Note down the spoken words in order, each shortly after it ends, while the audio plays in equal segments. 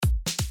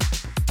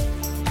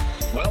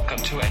Welcome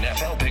to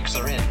NFL Picks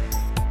Are In.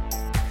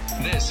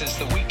 This is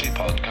the weekly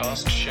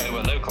podcast show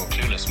where local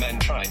clueless men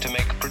try to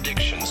make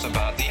predictions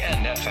about the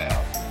NFL.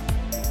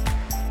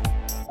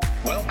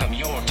 Welcome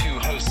your two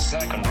hosts,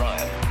 Zach and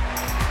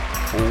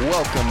Ryan.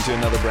 Welcome to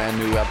another brand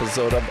new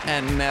episode of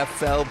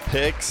NFL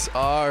Picks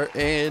Are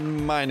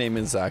In. My name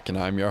is Zach and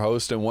I'm your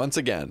host, and once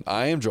again,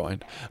 I am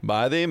joined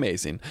by the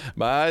amazing,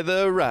 by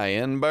the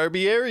Ryan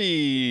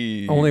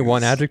Barbieri. Only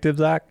one adjective,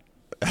 Zach?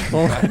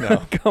 I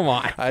know. Come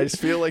on. I just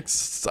feel like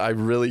I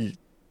really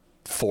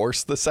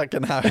force the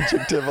second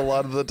adjective a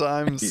lot of the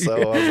time, so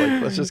I was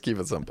like, let's just keep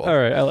it simple. All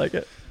right, I like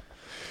it.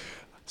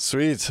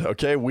 Sweet.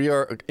 Okay, we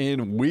are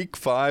in week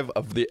 5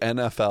 of the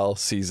NFL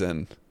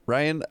season.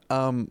 Ryan,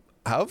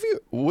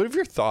 what have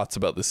your thoughts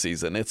about the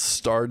season? It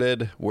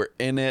started, we're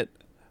in it.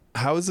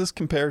 How is this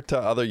compared to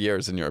other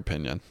years in your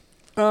opinion?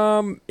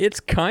 It's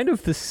kind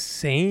of the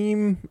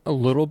same a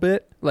little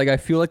bit. Like, I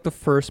feel like the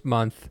first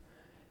month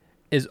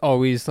is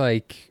always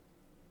like,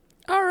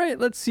 all right,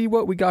 let's see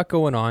what we got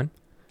going on.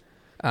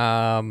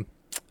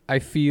 I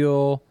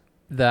feel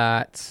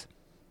that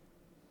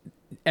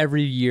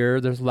every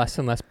year there's less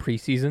and less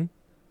preseason.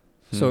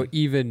 So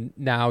even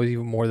now is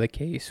even more the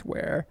case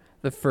where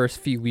the first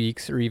few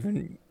weeks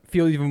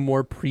feel even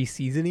more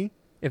preseason-y,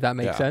 if that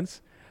makes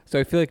sense. So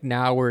I feel like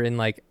now we're in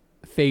like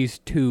phase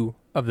 2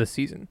 of the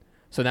season.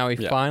 So now we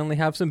finally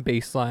have some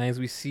baselines.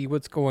 We see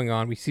what's going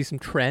on. We see some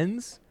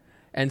trends.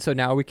 And so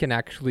now we can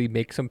actually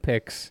make some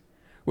picks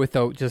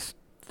without just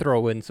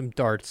throwing some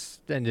darts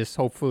and just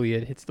hopefully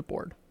it hits the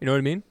board. You know what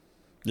I mean?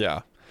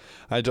 Yeah,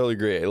 I totally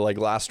agree. Like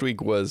last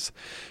week was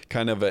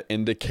kind of an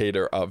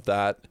indicator of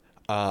that.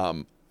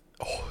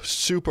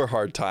 Super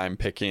hard time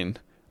picking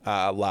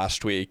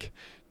last week.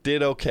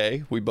 Did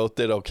okay. We both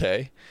did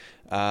okay.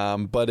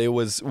 But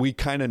we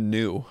kind of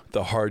knew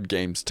the hard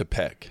games to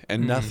pick,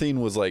 and nothing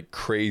was like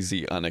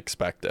crazy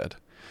unexpected,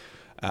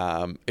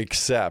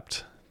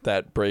 except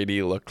that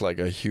Brady looked like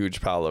a huge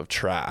pile of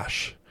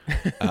trash.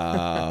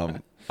 I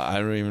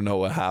don't even know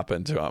what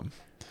happened to him.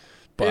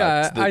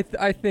 But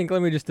I think,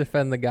 let me just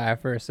defend the guy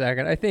for a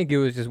second. I think it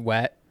was just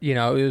wet. You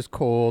know, it was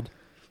cold,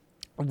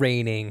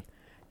 raining,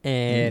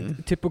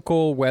 and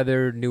typical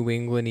weather New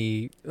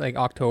England-y, like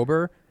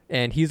October.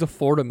 And he's a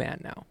Florida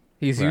man now.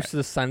 He's used to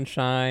the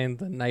sunshine,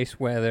 the nice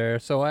weather.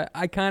 So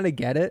I kind of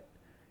get it.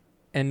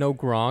 And no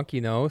Gronk,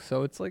 you know.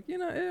 So it's like, you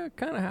know, it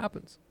kind of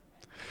happens.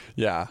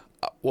 Yeah.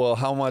 Well,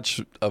 how much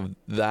of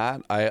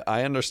that?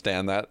 I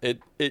understand that.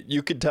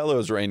 You could tell it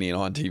was raining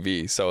on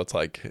TV. So it's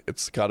like,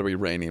 it's got to be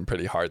raining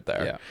pretty hard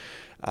there.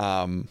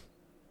 Yeah.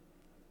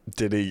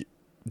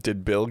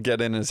 Did Bill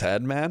get in his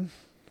head, man?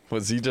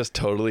 Was he just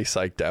totally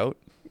psyched out?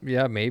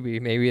 Yeah, maybe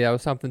that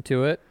was something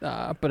to it.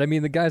 But I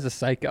mean, the guy's a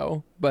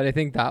psycho. But I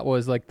think that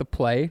was like the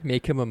play,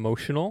 make him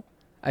emotional.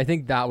 I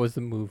think that was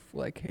the move.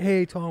 Like,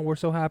 hey, Tom, we're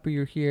so happy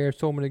you're here.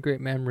 So many great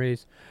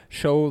memories.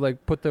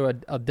 Put the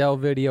Adele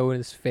video in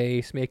his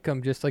face. Make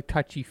him just like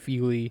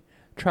touchy-feely.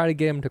 Try to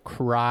get him to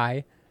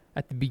cry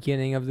at the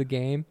beginning of the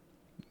game.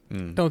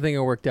 Don't think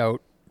it worked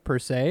out per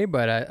se,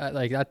 but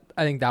I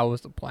think that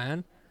was the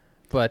plan.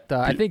 But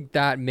I think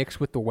that mixed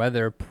with the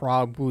weather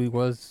probably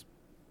was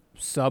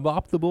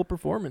suboptimal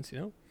performance, you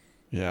know?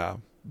 Yeah.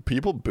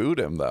 People booed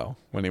him, though,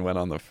 when he went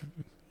on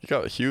he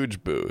got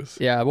huge boos.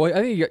 Yeah, well, I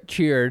think he got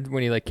cheered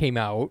when he like came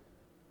out,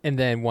 and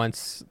then for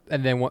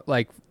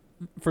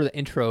the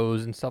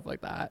intros and stuff like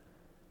that,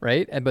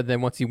 right? But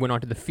then once he went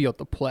onto the field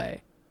to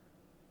play,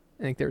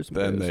 I think there's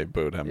then boos. They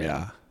booed him.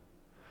 Yeah.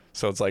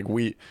 So it's like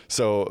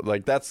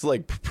that's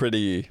like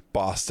pretty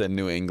Boston,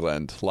 New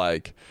England.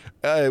 Like,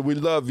 hey, we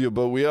love you,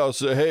 but we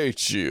also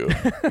hate you.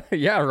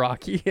 Yeah,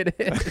 Rocky, it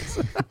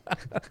is.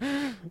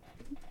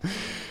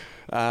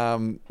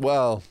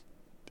 Well,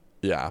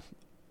 yeah.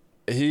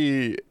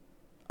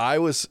 I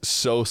was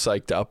so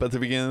psyched up at the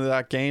beginning of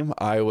that game.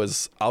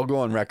 I'll go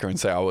on record and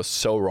say I was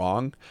so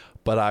wrong,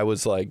 but I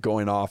was like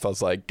going off. I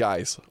was like,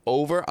 guys,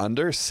 over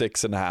under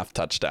 6.5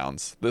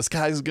 touchdowns. This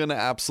guy's going to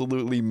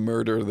absolutely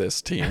murder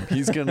this team.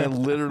 He's going to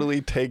literally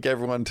take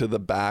everyone to the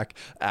back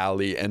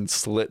alley and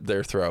slit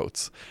their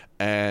throats.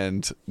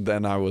 And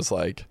then I was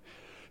like,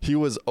 he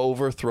was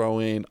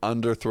overthrowing,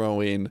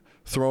 underthrowing,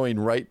 throwing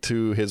right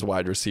to his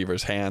wide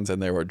receiver's hands,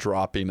 and they were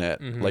dropping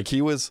it. Like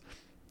he was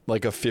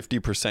like a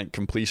 50%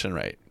 completion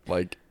rate.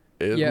 Like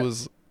it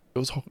was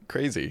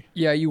crazy.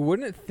 Yeah, you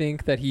wouldn't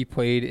think that he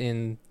played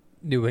in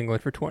New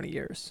England for 20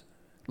 years.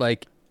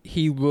 Like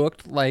he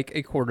looked like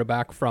a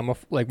quarterback from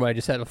like what I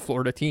just said, a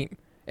Florida team.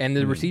 And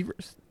the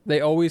receivers,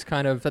 that's always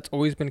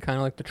been kind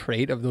of like the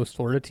trait of those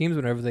Florida teams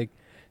whenever they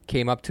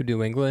came up to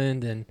New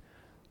England and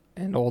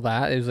all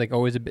that. It was like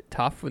always a bit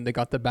tough when they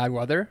got the bad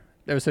weather.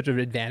 There was such an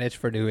advantage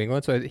for New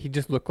England. So he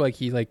just looked like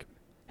he like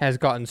has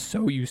gotten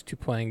so used to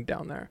playing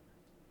down there.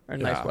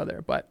 Nice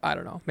weather, but I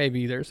don't know.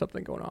 Maybe there's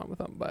something going on with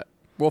them, but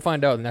we'll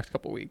find out in the next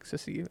couple of weeks to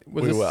see.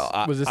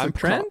 Was this a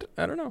trend?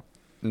 I don't know.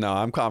 No,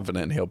 I'm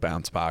confident he'll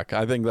bounce back.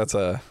 I think that's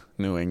a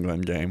New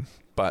England game.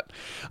 But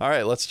all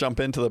right, let's jump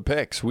into the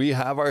picks. We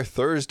have our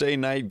Thursday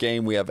night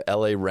game. We have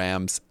LA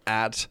Rams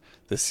at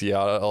the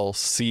Seattle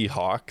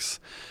Seahawks.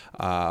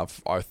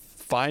 Our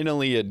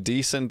finally a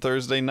decent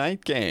Thursday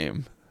night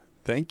game.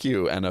 Thank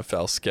you,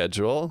 NFL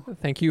schedule.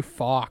 Thank you,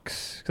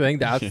 Fox. 'Cause I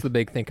think that's the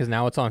big thing, because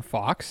now it's on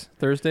Fox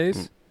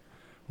Thursdays.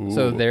 Ooh.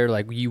 So they're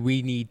like,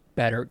 we need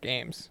better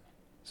games.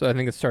 So I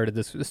think it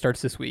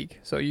starts this week.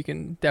 So you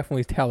can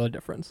definitely tell the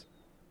difference.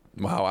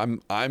 Wow,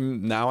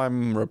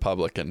 I'm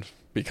Republican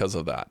because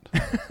of that.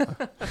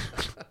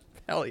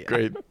 Hell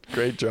yeah.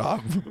 Great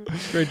job.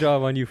 Great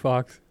job on you,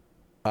 Fox.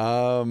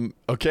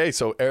 Okay,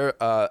 so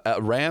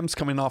Rams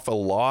coming off a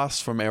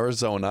loss from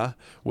Arizona,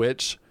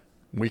 which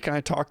we kind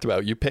of talked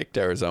about. You picked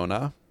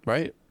Arizona,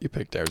 right? You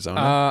picked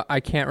Arizona. I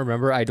can't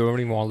remember. I don't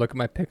even want to look at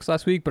my picks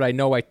last week, but I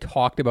know I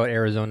talked about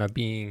Arizona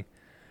being.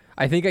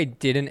 I think I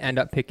didn't end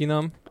up picking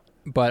them,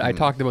 but I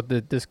talked about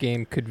this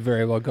game could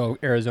very well go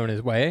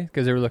Arizona's way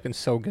because they were looking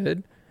so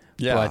good.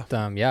 Yeah.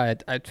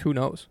 But who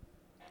knows?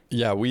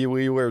 Yeah,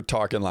 we were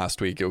talking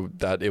last week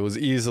that it was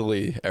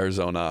easily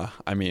Arizona.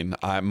 I mean,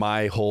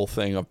 my whole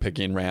thing of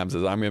picking Rams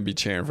is I'm going to be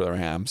cheering for the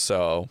Rams,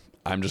 so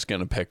I'm just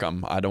going to pick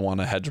them. I don't want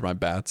to hedge my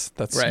bets.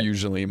 That's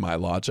usually my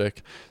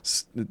logic.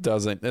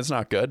 It's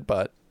not good,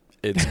 but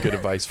it's good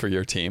advice for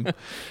your team.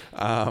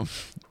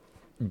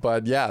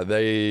 But yeah,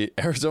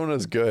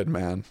 Arizona's good,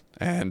 man,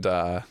 and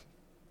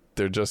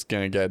they're just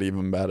going to get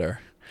even better.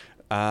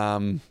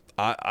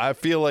 I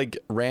feel like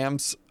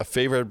Rams are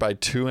favored by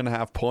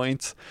 2.5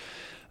 points.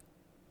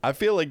 I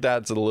feel like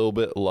that's a little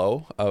bit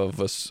low of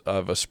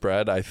a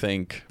spread. I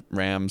think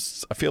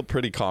Rams. I feel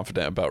pretty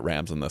confident about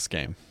Rams in this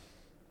game.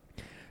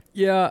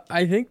 Yeah,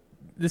 I think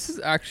this is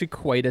actually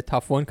quite a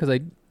tough one because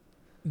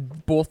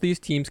both these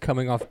teams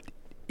coming off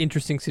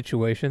interesting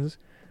situations.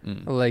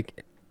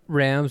 Like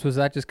Rams, was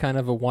that just kind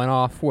of a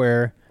one-off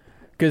where?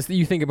 Because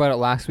you think about it,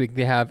 last week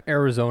they have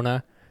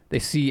Arizona. They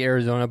see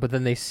Arizona, but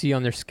then they see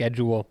on their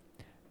schedule,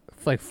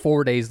 like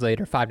 5 days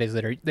later,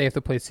 they have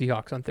to play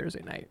Seahawks on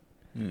Thursday night.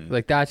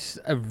 Like that's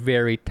a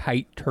very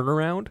tight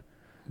turnaround.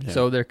 Yeah.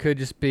 So there could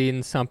just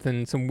be some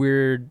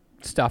weird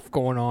stuff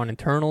going on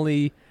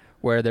internally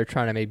where they're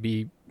trying to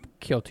maybe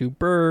kill two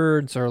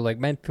birds, or like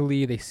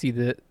mentally they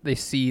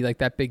see like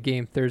that big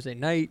game Thursday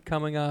night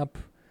coming up.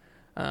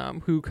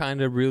 Who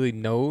kind of really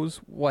knows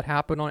what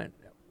happened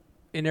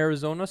in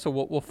Arizona? So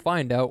we'll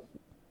find out,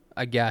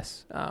 I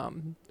guess,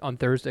 on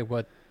Thursday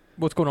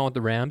what's going on with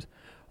the Rams.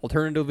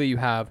 Alternatively, you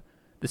have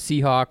the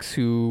Seahawks,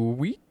 who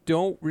we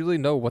don't really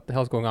know what the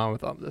hell's going on with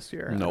them this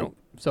year. No.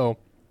 So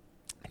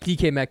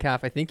DK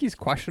Metcalf, I think he's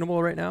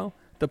questionable right now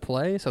to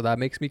play, so that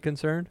makes me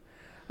concerned.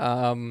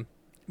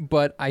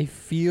 But I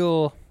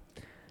feel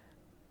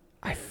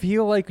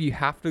like you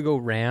have to go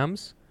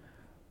Rams,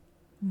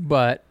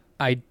 but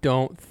I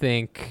don't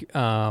think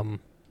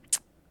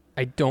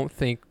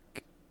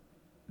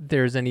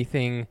there's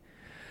anything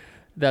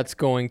that's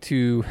going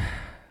to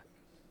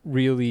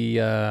really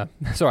sorry,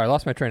 I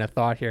lost my train of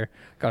thought here.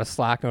 Got a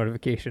Slack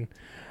notification.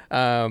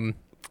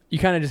 You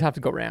kind of just have to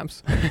go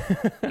Rams.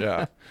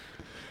 Yeah.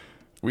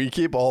 We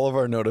keep all of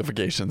our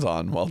notifications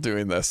on while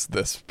doing this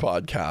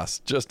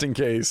podcast, just in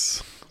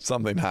case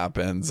something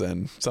happens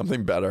and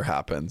something better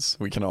happens.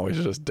 We can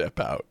always just dip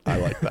out. I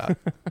like that.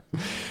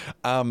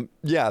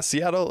 Yeah,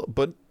 Seattle,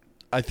 but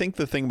I think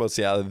the thing about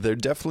Seattle, they're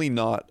definitely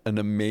not an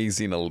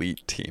amazing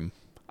elite team.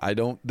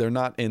 They're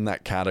not in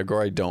that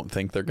category. I don't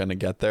think they're going to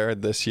get there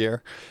this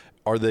year.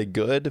 Are they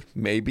good?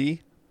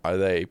 Maybe. Are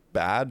they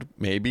bad?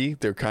 Maybe.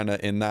 They're kind of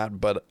in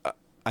that, but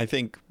I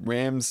think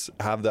Rams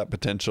have that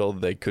potential.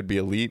 They could be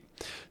elite.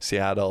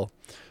 Seattle,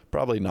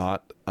 probably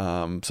not.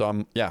 So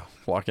I'm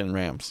locking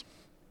Rams.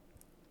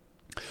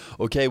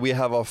 Okay, we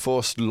have our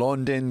first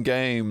London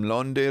game.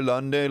 London,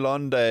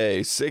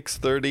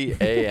 6:30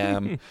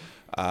 a.m.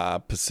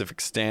 Pacific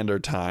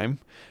Standard Time.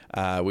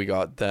 We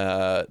got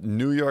the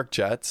New York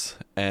Jets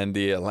and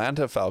the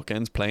Atlanta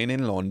Falcons playing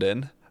in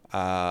London.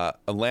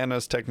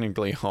 Atlanta's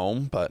technically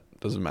home, but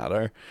doesn't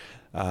matter.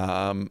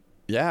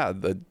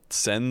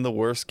 Send the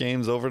worst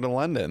games over to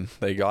London.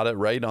 They got it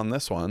right on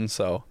this one,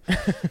 so.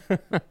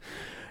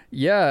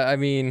 Yeah, I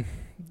mean,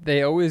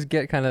 they always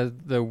get kind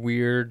of the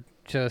weird,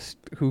 just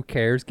who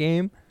cares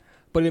game.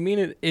 But I mean,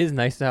 it is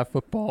nice to have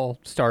football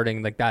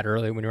starting like that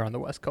early when you're on the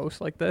West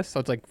Coast like this. So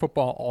it's like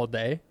football all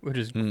day, which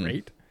is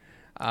great.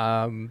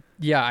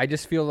 I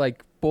just feel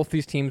like both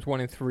these teams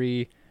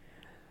 1-3.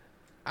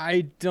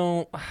 I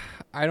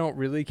don't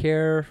really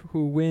care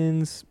who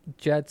wins.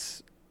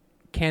 Jets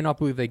cannot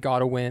believe they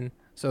got a win,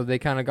 so they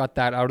kind of got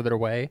that out of their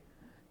way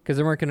because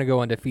they weren't going to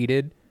go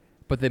undefeated,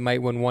 but they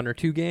might win 1 or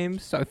 2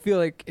 games. So I feel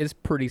like it's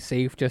pretty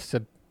safe just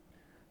to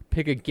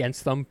pick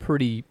against them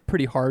pretty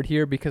hard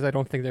here because I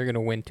don't think they're going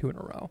to win 2 in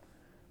a row.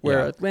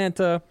 Where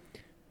Atlanta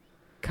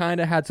kind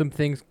of had some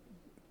things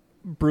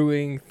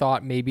brewing,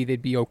 thought maybe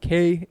they'd be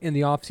okay in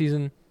the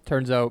offseason.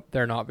 Turns out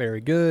they're not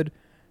very good.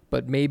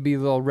 But maybe a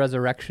little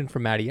resurrection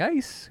from Matty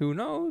Ice. Who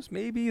knows?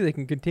 Maybe they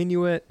can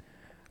continue it.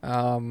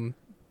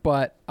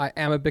 But I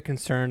am a bit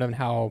concerned on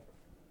how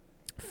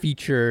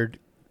featured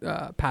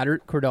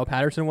Cordell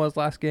Patterson was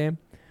last game.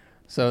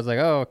 So it's like,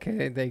 oh,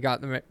 okay, they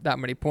got that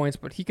many points,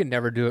 but he can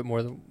never do it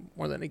more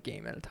than a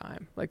game at a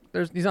time. Like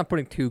he's not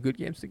putting 2 good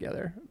games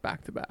together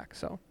back to back.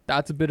 So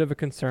that's a bit of a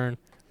concern.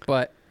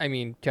 But I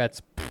mean,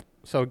 Jets.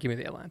 So give me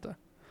the Atlanta.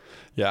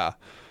 Yeah,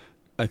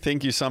 I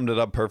think you summed it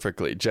up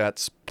perfectly.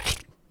 Jets.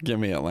 Give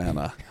me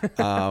Atlanta.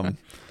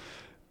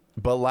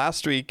 But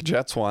last week,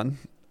 Jets won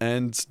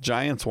and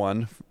Giants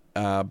won,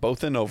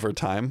 both in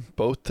overtime,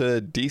 both to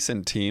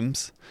decent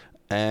teams.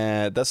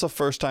 And that's the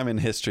first time in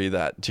history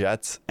that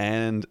Jets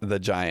and the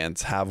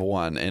Giants have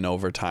won in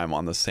overtime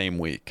on the same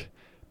week.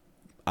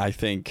 I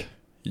think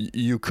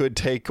you could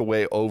take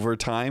away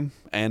overtime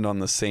and on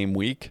the same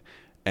week,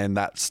 and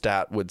that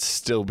stat would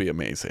still be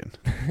amazing.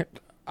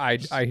 I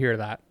hear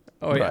that.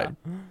 Oh, right. Yeah.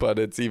 But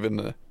it's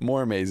even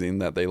more amazing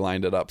that they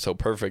lined it up so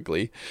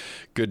perfectly.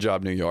 Good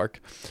job, New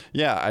York.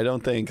 Yeah, I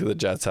don't think the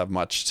Jets have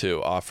much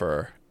to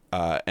offer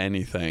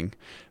anything.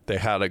 They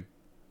had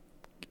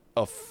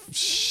a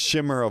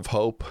shimmer of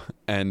hope,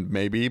 and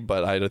maybe,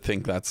 but I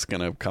think that's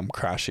going to come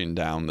crashing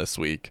down this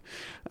week.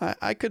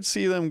 I could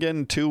see them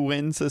getting 2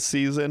 wins this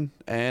season,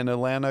 and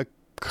Atlanta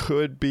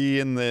could be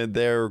in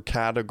their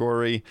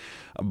category,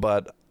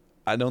 but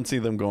I don't see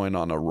them going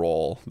on a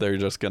roll. They're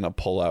just going to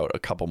pull out a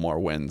couple more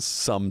wins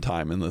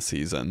sometime in the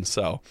season.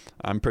 So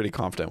I'm pretty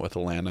confident with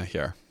Atlanta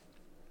here.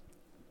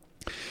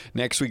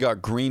 Next, we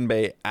got Green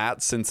Bay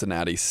at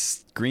Cincinnati.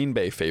 Green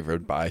Bay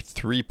favored by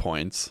 3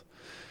 points.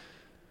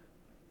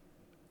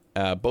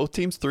 Both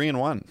teams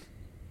 3-1.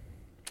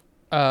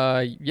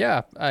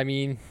 Yeah. I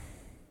mean,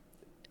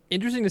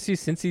 interesting to see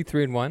Cincy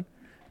 3-1.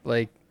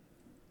 Like,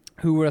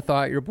 who would have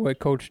thought your boy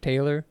Coach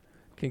Taylor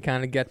can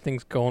kind of get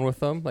things going with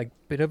them? Like,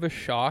 bit of a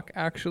shock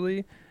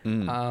actually.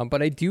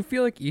 But I do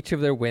feel like each of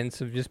their wins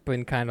have just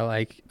been kind of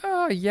like,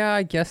 oh yeah,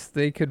 I guess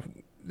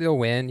they'll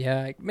win.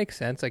 Yeah, it makes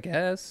sense, I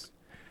guess.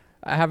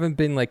 I haven't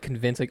been like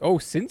convinced like, oh,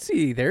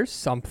 Cincy, there's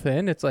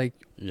something. It's like,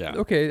 yeah,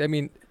 okay. I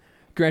mean,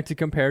 granted,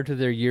 compared to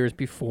their years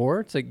before,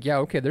 it's like, yeah,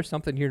 okay, there's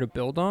something here to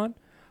build on.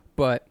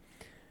 But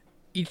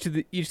each of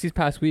these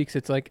past weeks,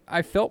 it's like I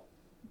have a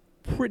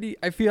pretty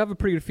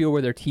good feel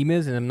where their team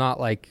is, and I'm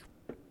not like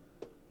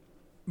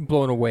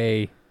blown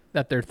away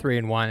that they're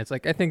 3-1. It's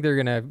like I think they're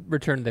gonna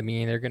return to the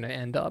mean. They're gonna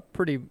end up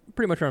pretty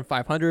much around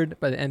 500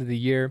 by the end of the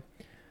year.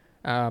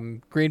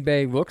 Green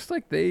Bay looks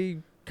like they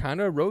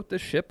kind of wrote the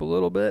ship a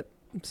little bit,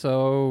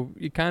 so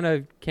you kind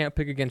of can't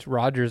pick against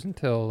Rodgers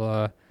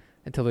until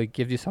he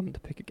gives you something to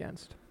pick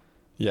against.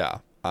 Yeah,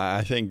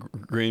 I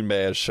think Green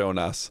Bay has shown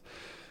us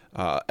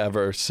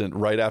ever since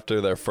right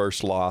after their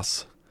first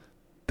loss,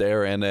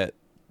 they're in it.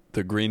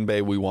 The Green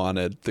Bay we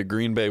wanted, the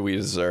Green Bay we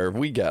deserve,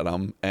 we get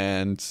them,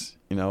 and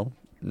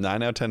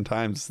 9 out of 10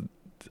 times,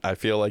 I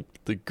feel like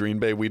the Green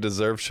Bay we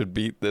deserve should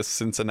beat this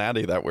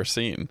Cincinnati that we're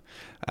seeing.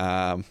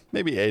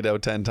 Maybe 8 out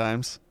of 10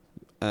 times.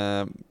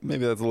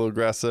 Maybe that's a little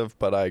aggressive,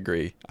 but I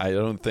agree. I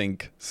don't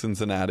think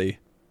Cincinnati,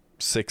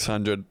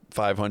 600,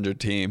 500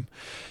 team.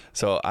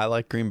 So I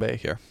like Green Bay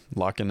here,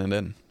 locking it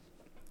in.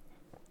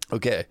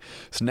 Okay,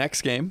 so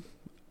next game,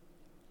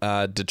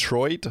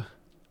 Detroit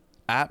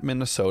at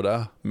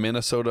Minnesota.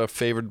 Minnesota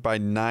favored by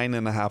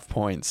 9.5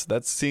 points.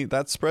 That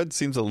spread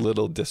seems a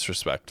little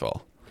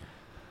disrespectful.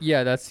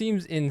 Yeah, that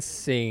seems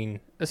insane,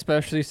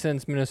 especially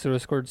since Minnesota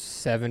scored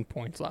 7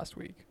 points last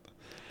week.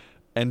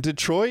 And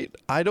Detroit,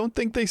 I don't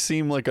think they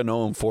seem like an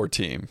 0-4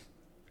 team.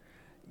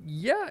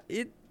 Yeah,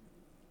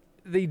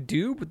 they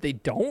do, but they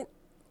don't.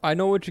 I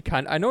know what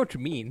you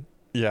mean.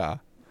 Yeah.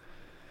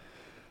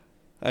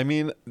 I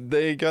mean,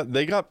 they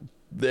got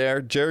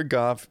there. Jared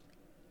Goff,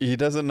 he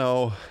doesn't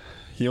know.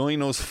 He only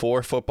knows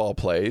 4 football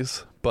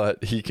plays,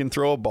 but he can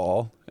throw a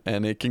ball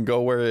and it can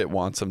go where it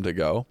wants him to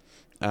go.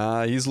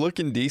 He's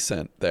looking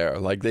decent there.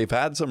 Like, they've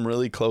had some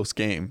really close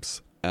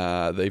games.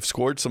 They've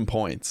scored some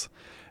points,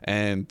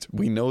 and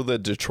we know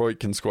that Detroit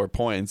can score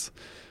points.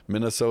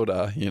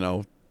 Minnesota,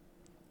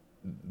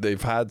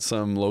 they've had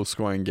some low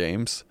scoring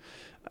games.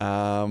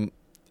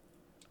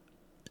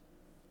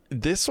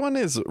 This one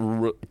is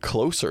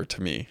closer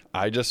to me.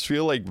 I just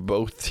feel like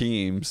both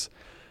teams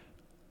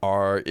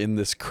are in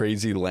this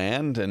crazy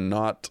land, and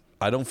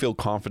I don't feel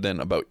confident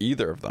about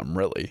either of them,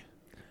 really.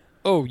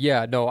 Oh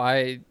yeah, no,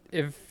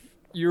 if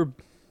you're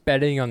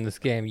betting on this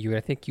game,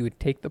 I think you would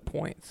take the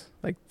points.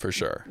 Like, for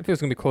sure. I think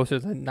it's gonna be closer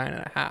than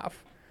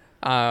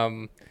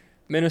 9.5.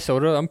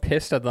 Minnesota, I'm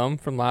pissed at them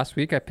from last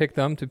week. I picked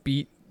them to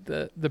beat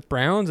the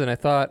Browns, and I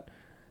thought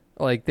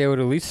like they would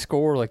at least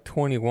score like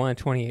 21,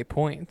 28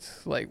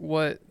 points. Like,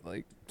 what?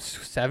 Like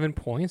 7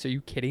 points? Are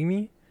you kidding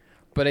me?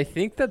 But I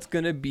think that's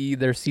going to be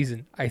their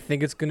season. I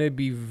think it's going to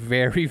be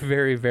very,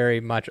 very, very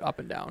much up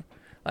and down.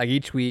 Like,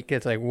 each week,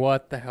 it's like,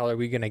 what the hell are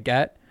we going to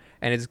get?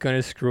 And it's going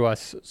to screw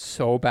us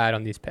so bad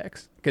on these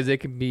picks. Because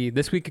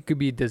this week it could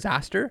be a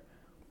disaster,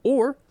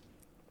 or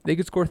they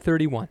could score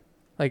 31.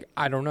 Like,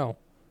 I don't know.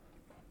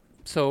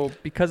 So,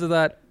 because of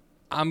that,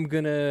 let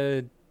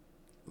me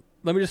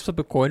just flip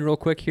a coin real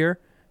quick here.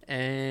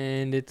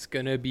 And it's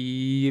going to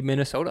be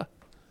Minnesota.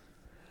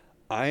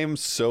 I am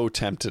so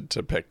tempted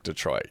to pick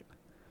Detroit.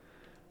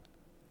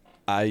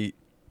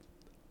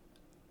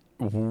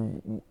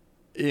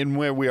 in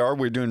where we are,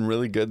 we're doing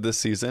really good this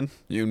season.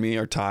 You and me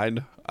are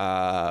tied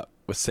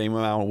with same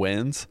amount of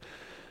wins.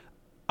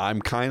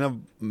 I'm kind of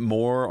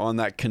more on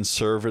that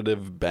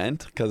conservative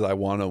bent because I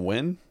want to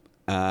win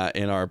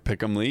in our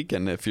Pick'em League.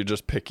 And if you're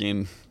just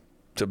picking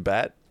to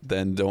bet,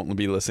 then don't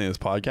be listening to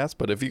this podcast.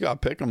 But if you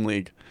got Pick'em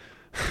League,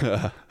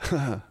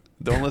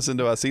 don't listen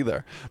to us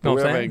either. But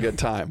we're having a good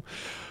time.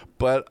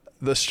 But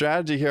the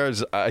strategy here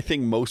is I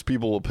think most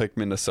people will pick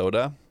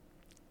Minnesota.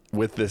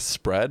 With this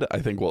spread, I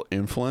think will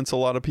influence a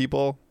lot of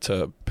people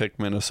to pick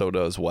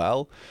Minnesota as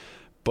well.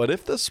 But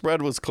if the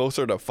spread was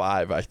closer to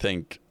 5, I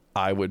think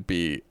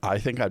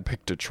I'd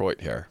pick Detroit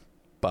here.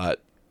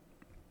 But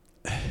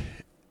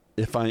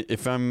if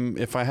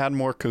I had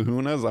more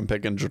kahunas, I'm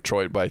picking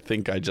Detroit, but I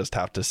think I just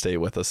have to stay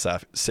with a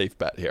safe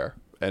bet here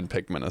and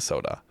pick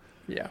Minnesota.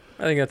 Yeah,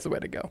 I think that's the way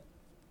to go.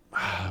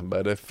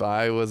 But if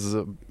I was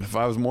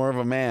more of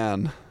a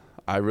man,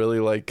 I really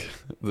like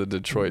the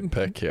Detroit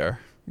pick here.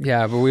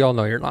 Yeah, but we all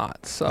know you're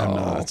not. So I'm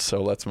not.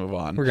 So let's move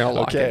on. We're gonna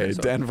lock in.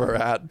 So. Denver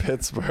at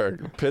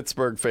Pittsburgh.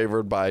 Pittsburgh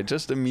favored by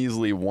just a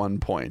measly 1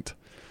 point.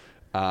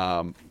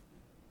 The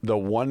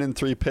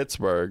 1-3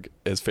 Pittsburgh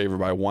is favored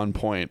by 1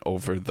 point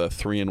over the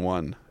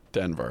 3-1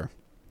 Denver.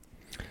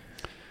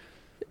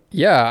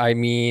 Yeah, I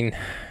mean,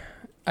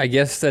 I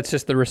guess that's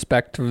just the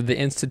respect of the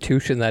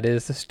institution that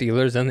is the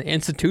Steelers and the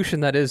institution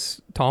that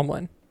is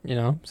Tomlin.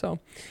 So.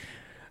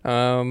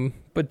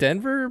 But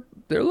Denver,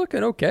 they're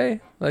looking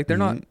okay. Like they're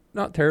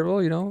not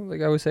terrible,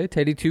 Like I would say,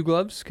 Teddy Two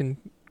Gloves can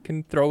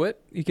throw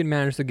it. He can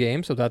manage the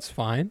game, so that's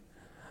fine.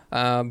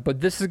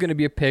 But this is going to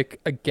be a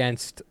pick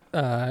against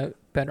Ben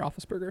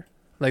Roethlisberger.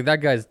 Like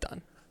that guy's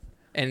done.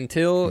 And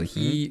until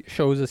he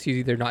shows us he's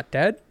either not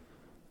dead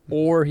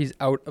or he's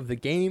out of the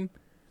game,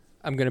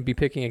 I'm going to be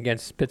picking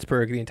against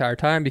Pittsburgh the entire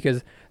time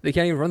because they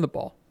can't even run the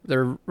ball.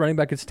 Their running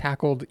back gets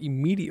tackled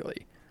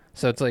immediately.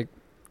 So it's like,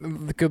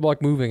 good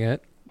luck moving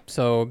it.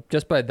 So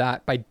just by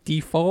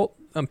default,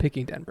 I'm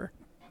picking Denver.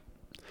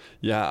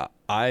 Yeah,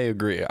 I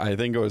agree. I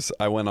think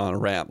I went on a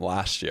rant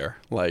last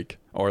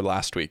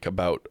week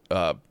about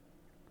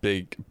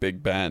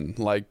Big Ben.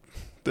 Like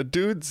the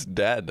dude's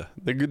dead.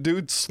 The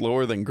dude's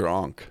slower than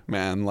Gronk,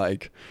 man.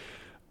 Like,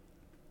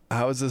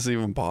 how is this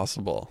even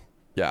possible?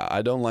 Yeah,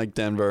 I don't like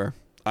Denver.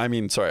 I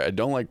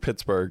don't like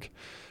Pittsburgh.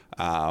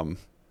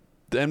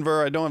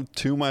 Denver, I don't have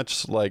too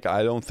much. Like,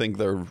 I don't think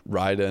they're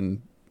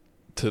riding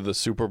to the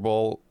Super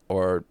Bowl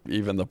or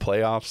even the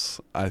playoffs.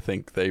 I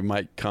think they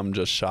might come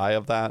just shy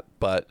of that,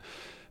 but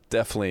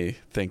definitely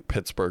think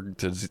Pittsburgh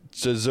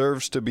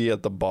deserves to be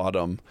at the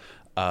bottom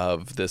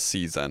of this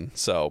season.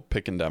 So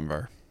picking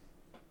Denver.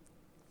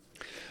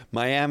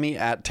 Miami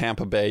at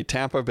Tampa Bay.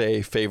 Tampa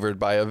Bay favored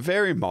by a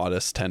very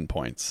modest 10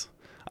 points.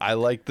 I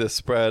like this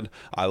spread.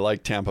 I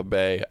like Tampa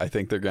Bay. I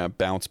think they're going to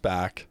bounce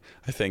back.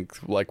 I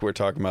think, like we're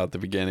talking about at the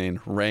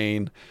beginning,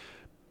 rain,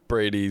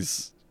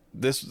 Brady's,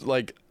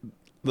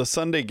 the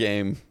Sunday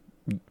game,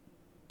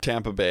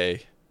 Tampa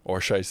Bay,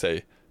 or should I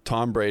say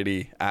Tom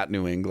Brady at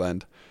New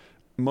England,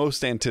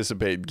 most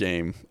anticipated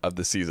game of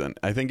the season.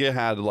 I think it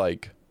had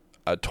like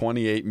a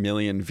 28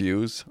 million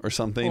views or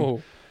something.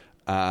 Oh.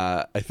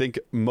 I think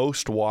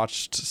most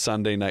watched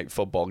Sunday night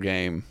football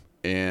game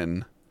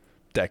in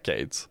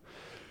decades.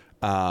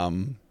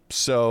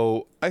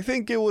 So I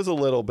think it was a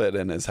little bit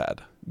in his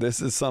head.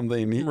 This is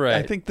something right.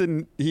 I think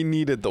he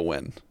needed the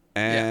win,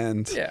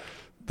 and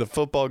the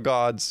football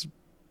gods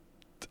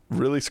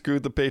really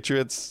screwed the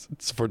Patriots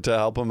to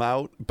help him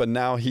out. But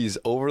now he's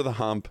over the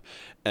hump,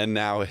 and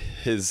now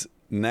his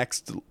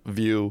next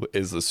view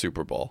is the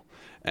Super Bowl.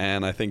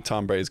 And I think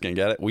Tom Brady's gonna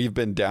get it. We've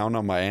been down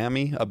on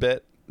Miami a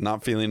bit,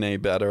 not feeling any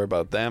better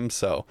about them.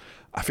 So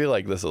I feel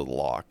like this is a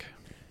lock.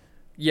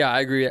 Yeah,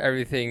 I agree with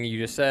everything you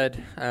just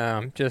said.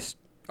 Just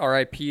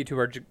RIP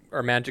to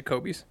our man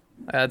Jacoby's.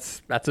 I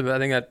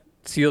think that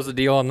seals the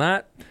deal on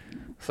that.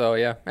 So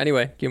yeah.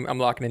 Anyway, I'm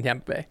locking in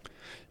Tampa Bay.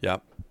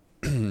 Yep.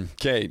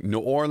 Okay, New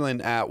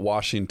Orleans at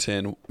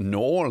Washington. New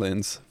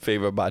Orleans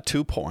favored by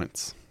 2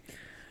 points.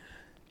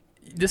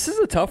 This is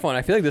a tough one.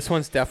 I feel like this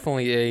one's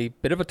definitely a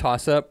bit of a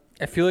toss-up.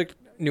 I feel like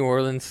New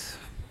Orleans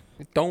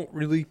don't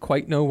really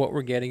quite know what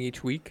we're getting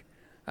each week.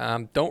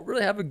 Don't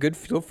really have a good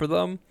feel for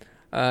them.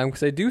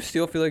 Because I do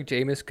still feel like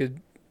Jameis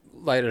could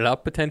light it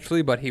up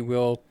potentially, but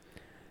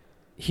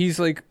he's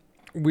like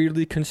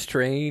weirdly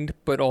constrained,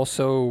 but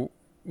also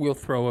will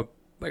throw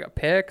a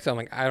pick. So I'm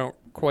like, I don't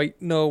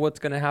quite know what's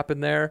going to happen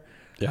there.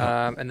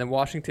 Yeah. And then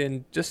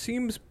Washington just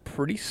seems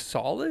pretty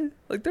solid.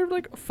 Like they're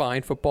like a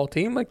fine football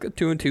team. Like a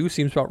 2-2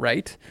 seems about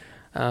right.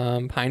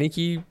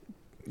 Heineke,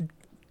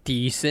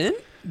 decent.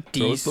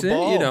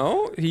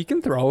 He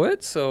can throw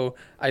it. So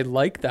I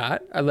like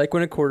that. I like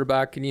when a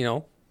quarterback can,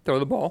 throw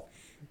the ball.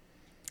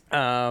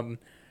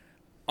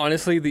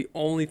 Honestly, the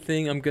only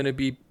thing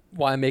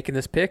why I'm making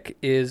this pick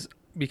is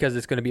because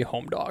it's going to be a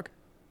home dog.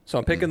 So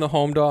I'm picking the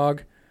home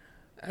dog.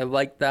 I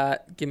like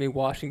that. Give me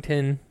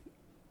Washington.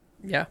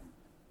 Yeah.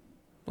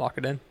 Lock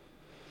it in.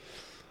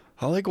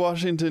 I like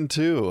Washington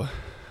too.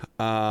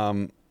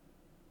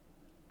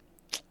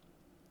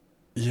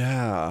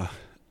 Yeah.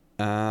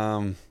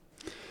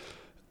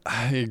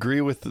 I agree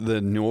with the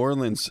New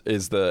Orleans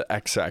is the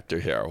X factor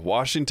here.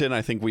 Washington,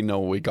 I think we know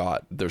what we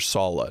got. They're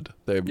solid.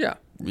 They,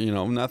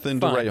 nothing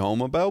to write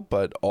home about,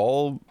 but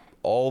all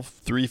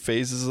three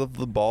phases of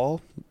the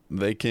ball,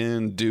 they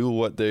can do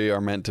what they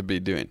are meant to be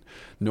doing.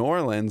 New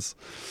Orleans,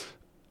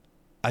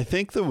 I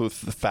think the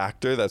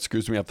factor that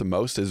screws me up the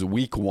most is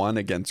week 1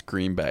 against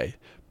Green Bay.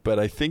 But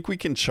I think we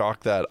can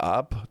chalk that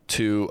up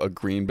to a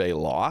Green Bay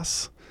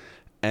loss.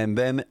 And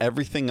then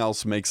everything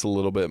else makes a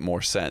little bit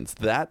more sense.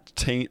 That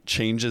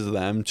changes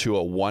them to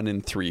a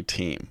 1-3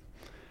 team.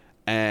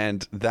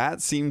 And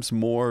that seems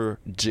more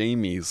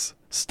Jamie's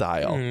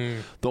style.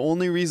 The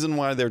only reason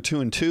why they're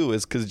 2-2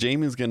 is because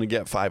Jamie's going to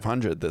get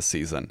 500 this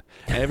season.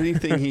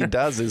 Everything he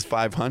does is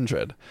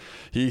 500.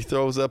 He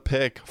throws a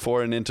pick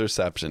for an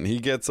interception. He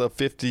gets a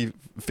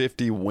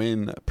 50-50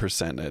 win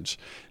percentage.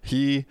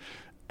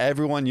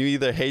 Everyone, you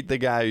either hate the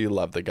guy or you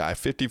love the guy.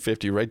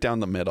 50-50 right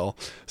down the middle.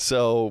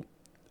 So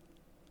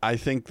I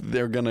think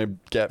they're going to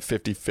get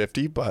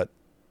 50-50, but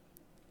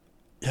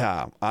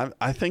yeah,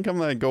 I think I'm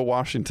going to go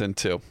Washington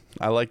too.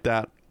 I like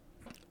that.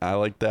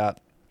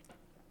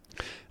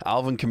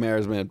 Alvin Kamara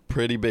has been a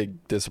pretty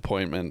big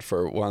disappointment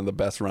for one of the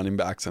best running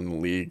backs in the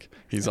league.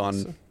 He's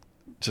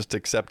just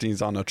accepting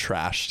he's on a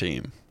trash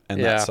team,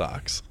 and that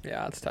sucks.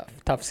 Yeah, it's tough.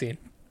 Tough scene.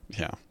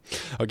 Yeah.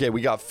 Okay, we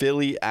got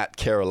Philly at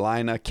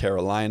Carolina.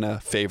 Carolina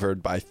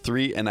favored by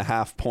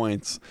 3.5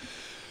 points.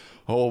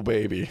 Oh,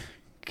 baby.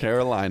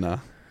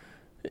 Carolina.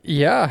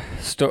 Yeah.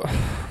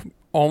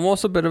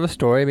 Almost a bit of a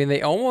story. I mean,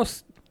 they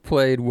almost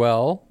played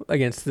well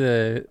against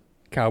the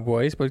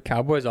Cowboys, but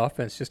Cowboys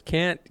offense just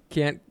can't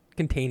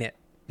contain it.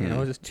 You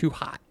know, it's just too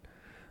hot.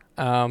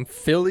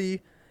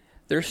 Philly,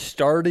 they're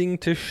starting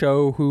to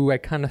show who I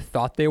kind of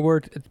thought they were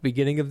at the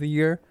beginning of the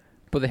year,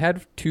 but they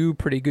had 2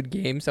 pretty good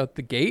games out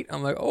the gate.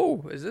 I'm like,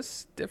 oh, is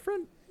this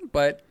different?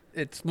 But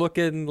it's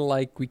looking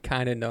like we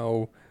kind of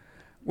know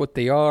what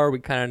they are. We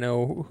kind of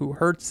know who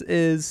Hurts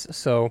is.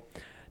 So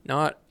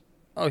not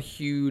a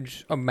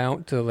huge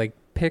amount to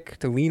pick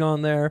to lean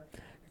on there.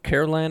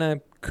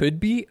 Carolina could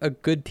be a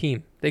good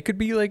team. They could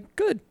be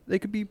good. They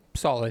could be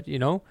solid,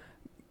 So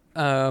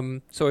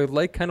I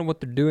like kind of what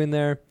they're doing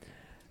there.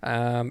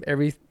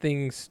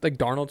 Everything's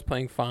Darnold's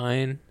playing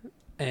fine,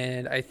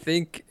 and I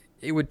think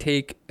it would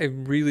take a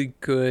really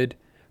good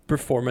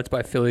performance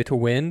by Philly to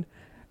win.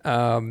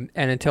 And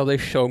until they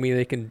show me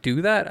they can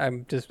do that,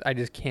 I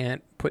just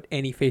can't put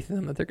any faith in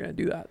them that they're going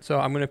to do that. So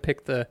I'm going to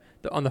pick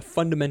on the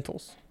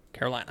fundamentals,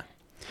 Carolina.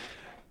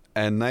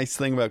 And nice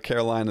thing about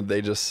Carolina,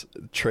 they just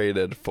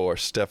traded for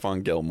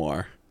Stephon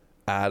Gilmore,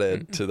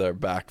 added to their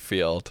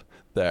backfield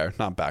there.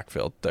 Not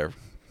backfield,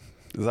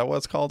 is that what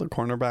it's called? A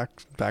cornerback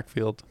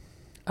backfield?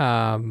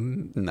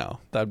 No,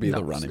 that'd be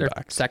the running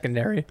backs.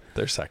 Secondary.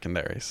 They're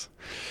secondaries.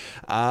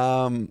 Yeah,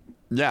 I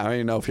don't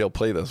even know if he'll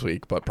play this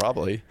week, but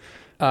probably.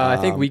 I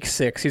think week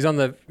 6. He's on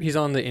the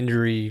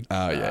injury.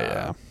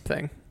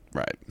 Thing.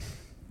 Right.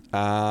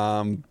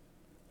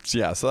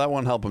 So that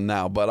won't help him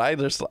now, but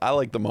I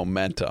like the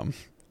momentum,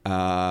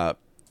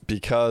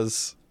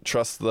 because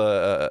trust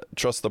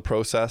the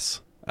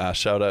process.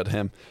 Shout out to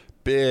him.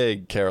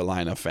 Big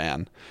Carolina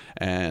fan,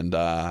 and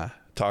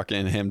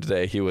talking to him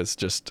today, he was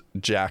just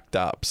jacked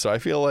up. So I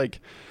feel like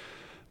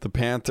the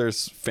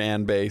Panthers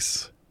fan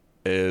base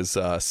is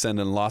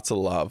sending lots of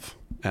love,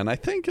 and I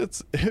think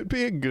it'd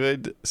be a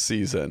good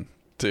season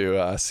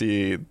to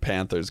see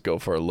Panthers go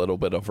for a little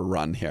bit of a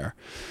run here.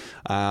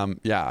 I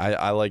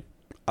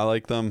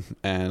like them,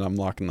 and I'm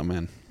locking them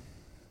in.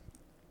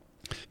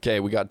 Okay,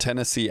 we got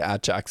Tennessee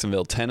at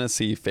Jacksonville.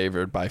 Tennessee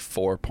favored by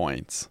 4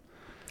 points.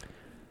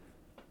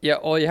 Yeah,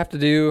 all you have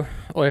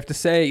to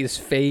say is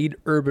fade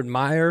Urban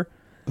Meyer.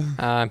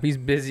 He's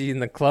busy in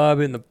the club,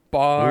 in the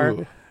bar.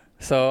 Ooh.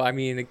 So, I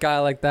mean, a guy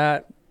like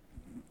that,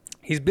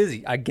 he's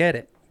busy. I get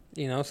it.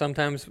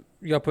 Sometimes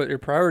you got to put your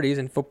priorities,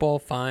 and football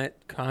kind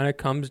of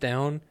comes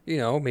down,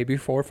 maybe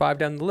 4 or 5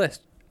 down the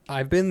list.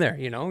 I've been there,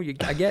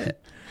 I get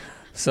it.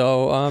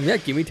 So,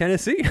 give me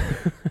Tennessee.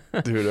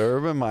 Dude,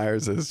 Urban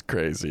Meyers is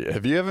crazy.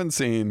 If you haven't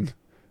seen,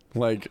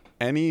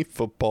 any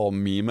football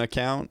meme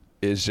account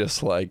is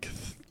just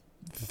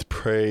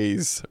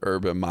praise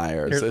Urban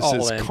Meyers. This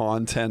is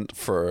content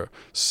for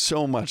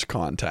so much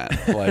content,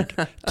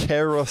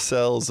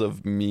 carousels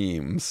of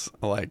memes.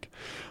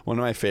 One of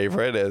my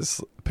favorite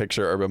is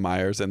picture Urban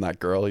Meyers and that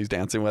girl he's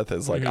dancing with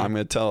is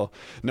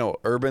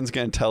Urban's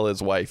gonna tell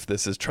his wife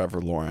this is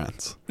Trevor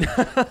Lawrence.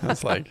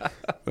 That's great.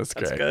 That's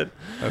good.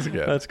 That's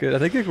good. I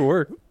think it could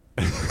work.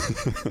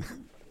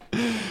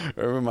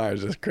 Urban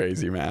Meyers is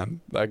crazy,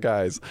 man.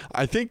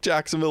 I think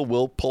Jacksonville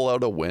will pull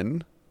out a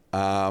win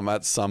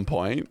at some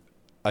point.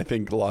 I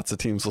think lots of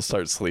teams will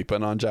start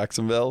sleeping on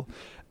Jacksonville.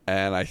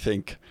 And I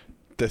think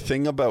the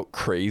thing about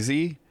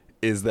crazy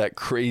is that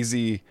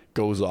crazy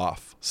goes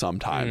off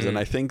sometimes. And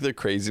I think the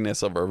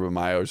craziness of Urban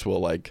Meyers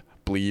will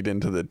bleed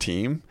into the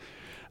team.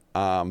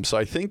 So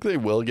I think they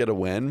will get a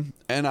win.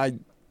 And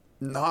I'm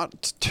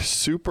not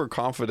super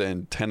confident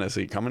in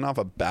Tennessee, coming off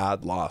a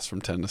bad loss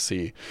from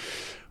Tennessee.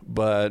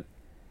 But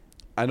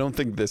I don't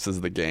think this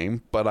is the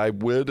game, but I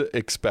would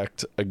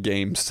expect a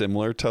game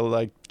similar to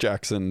like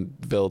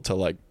Jacksonville to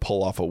like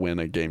pull off a win,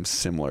 a game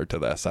similar to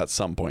this at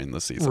some point in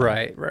the season.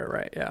 Right.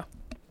 Yeah.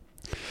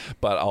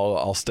 But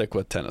I'll stick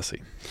with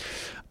Tennessee.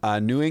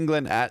 New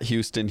England at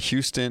Houston.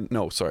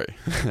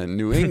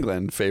 New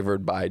England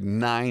favored by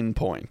 9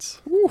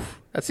 points.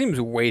 Oof, that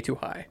seems way too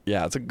high.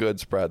 Yeah, it's a good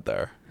spread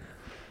there.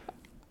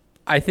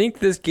 I think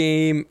this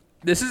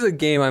is a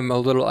game I'm a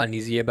little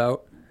uneasy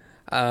about.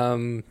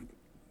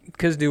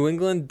 Because New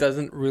England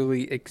doesn't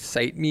really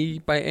excite me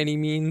by any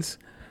means.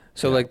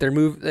 So like they're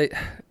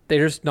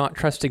just not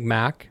trusting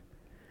Mac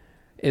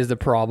is the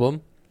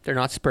problem. They're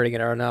not spreading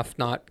it out enough,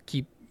 not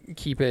keep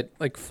it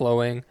like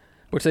flowing,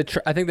 which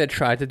I think they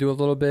tried to do a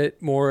little bit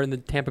more in the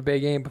Tampa Bay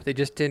game, but they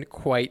just didn't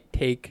quite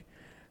take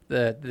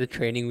the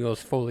training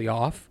wheels fully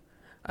off.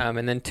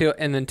 And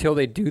until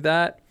they do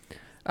that,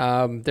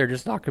 they're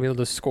just not going to be able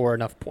to score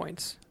enough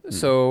points.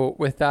 So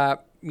with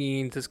that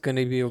means it's going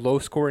to be a low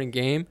scoring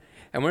game.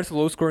 And when it's a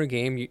low scoring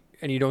game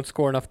and you don't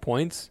score enough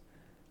points,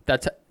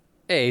 that's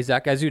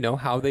Zach, as you know,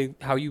 how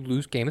you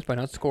lose games by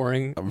not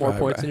scoring more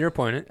points than your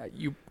opponent.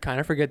 You kind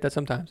of forget that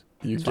sometimes.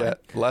 You get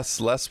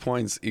less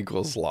points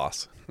equals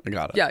loss. I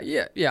got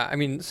it. Yeah. I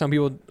mean, some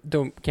people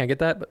can't get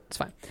that, but it's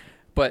fine.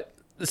 But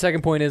the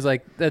second point is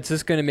like that's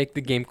just going to make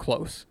the game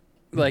close.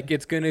 Like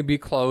it's going to be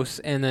close,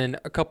 and then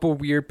a couple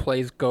weird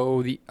plays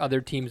go the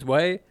other team's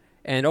way,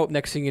 and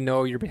next thing you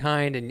know, you're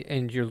behind,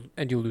 and you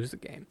lose the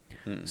game.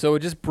 So it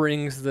just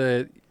brings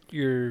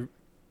your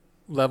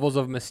levels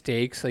of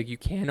mistakes. Like you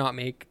cannot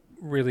make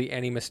really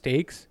any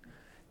mistakes,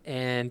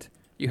 and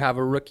you have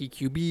a rookie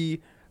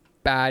QB,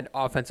 bad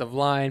offensive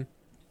line,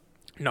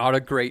 not a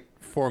great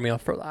formula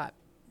for that.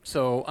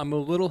 So I'm a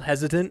little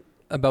hesitant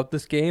about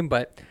this game,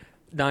 but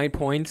 9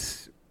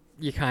 points,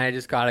 you kind of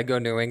just got to go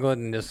New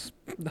England and just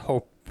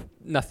hope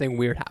nothing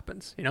weird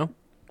happens, you know?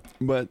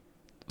 But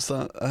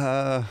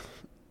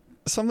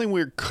something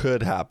weird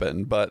could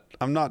happen, but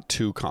I'm not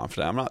too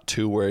confident. I'm not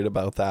too worried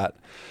about that.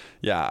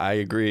 Yeah, I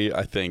agree.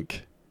 I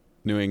think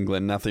New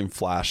England, nothing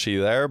flashy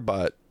there,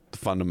 but the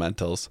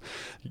fundamentals.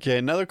 Okay,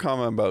 another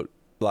comment about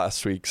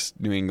last week's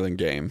New England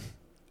game.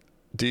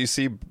 Do you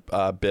see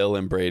Bill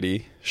and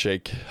Brady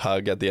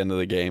hug at the end of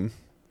the game?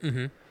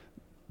 Mm-hmm.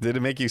 Did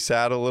it make you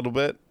sad a little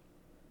bit?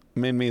 It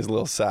made me a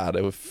little sad.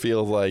 It would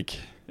feel like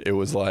it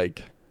was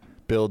like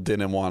Bill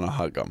didn't want to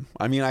hug him.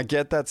 I mean, I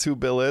get that's who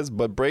Bill is,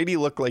 but Brady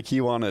looked like he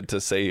wanted to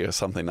say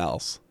something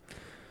else.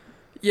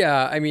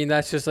 Yeah, I mean,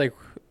 that's just like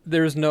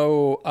there's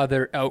no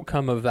other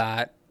outcome of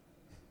that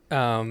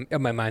in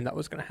my mind that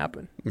was going to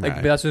happen. Like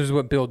Right. that's just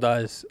what Bill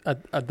does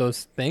at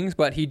those things.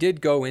 But he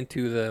did go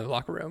into the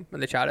locker room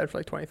and they chatted for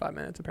like 25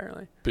 minutes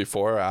apparently.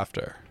 Before or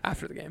after?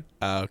 After the game.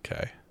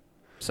 Okay.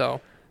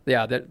 So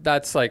yeah,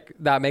 that's like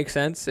that makes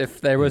sense. If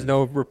there was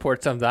no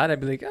reports of that,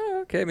 I'd be like,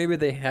 oh, okay, maybe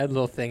they had a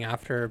little thing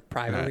after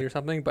privately Right. or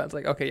something. But it's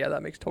like, okay, yeah,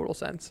 that makes total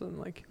sense. And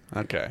like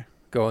Okay.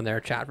 go in there,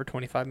 chat for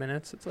 25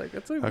 minutes. It's like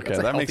Okay,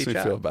 that makes me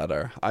feel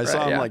better. I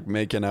saw him like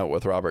making out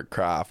with Robert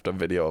Kraft, a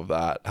video of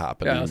that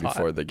happening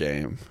before the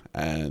game,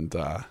 and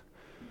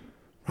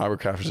Robert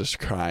Kraft was just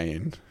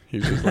crying. He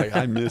was just like,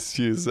 "I miss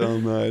you so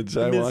much.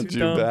 I want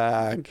you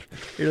back.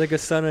 You're like a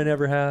son I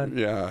never had."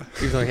 Yeah,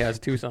 Even though he has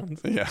 2 sons.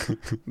 yeah.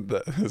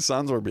 His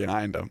sons were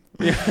behind him.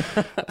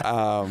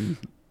 Yeah.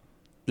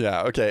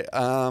 Yeah. Okay.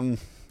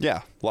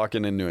 Yeah.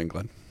 Locking in New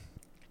England.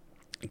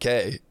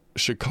 Okay.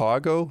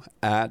 Chicago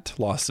at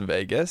Las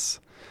Vegas.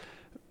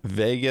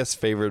 Vegas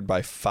favored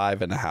by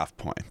 5.5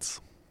 points.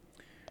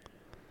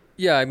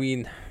 Yeah, I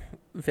mean,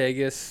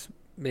 Vegas,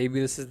 maybe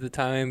this is the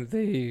time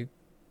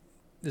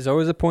there's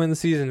always a point in the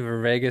season where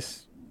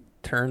Vegas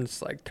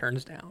turns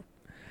down.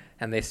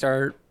 And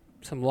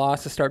some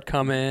losses start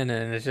coming,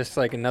 and it's just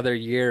like another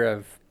year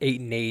of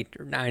 8-8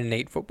 or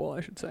 9-8 football,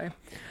 I should say.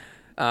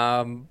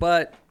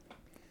 But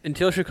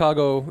until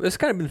Chicago, this is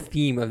kind of the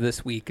theme of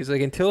this week, is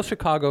like until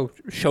Chicago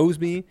shows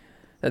me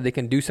that they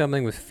can do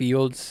something with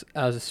Fields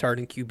as a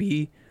starting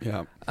QB.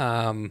 Yeah.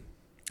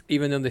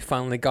 Even though they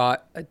finally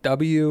got a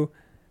W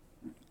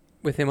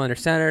with him under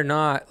center,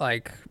 not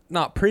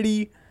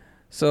pretty.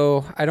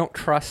 So I don't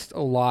trust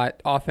a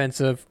lot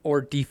offensive or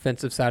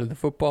defensive side of the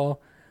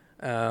football.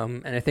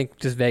 And I think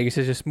just Vegas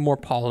is just more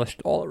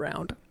polished all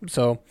around.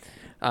 So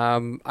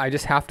I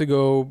just have to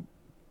go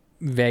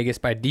Vegas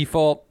by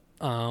default.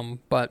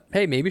 But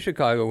hey, maybe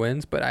Chicago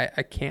wins, but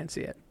I can't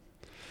see it.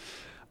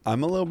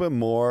 I'm a little bit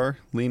more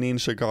leaning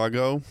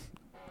Chicago.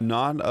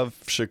 Not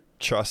of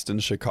trust in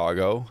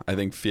Chicago. I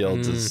think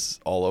Fields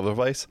is all over the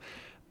place.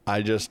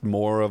 I just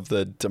more of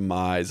the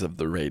demise of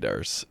the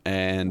Raiders.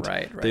 And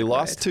they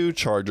lost to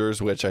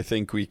Chargers, which I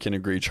think we can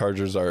agree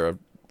Chargers are an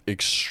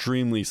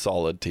extremely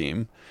solid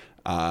team.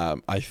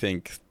 I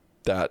think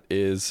that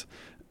is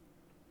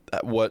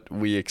what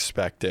we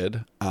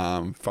expected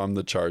from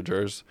the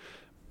Chargers.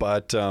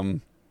 But yeah,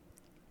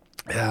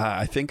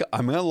 I think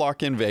I'm going to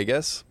lock in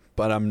Vegas,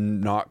 but I'm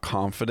not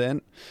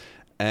confident.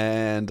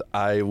 And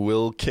I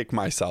will kick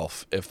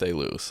myself if they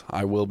lose.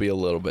 I will be a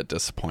little bit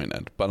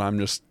disappointed, but I'm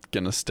just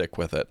going to stick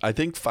with it. I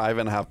think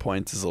 5.5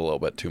 points is a little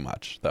bit too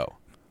much, though.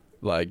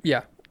 Like,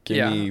 Yeah.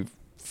 give me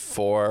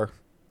 4,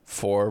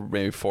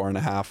 maybe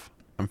 4.5.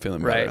 I'm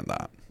feeling better than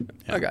that.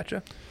 Yeah. I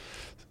gotcha.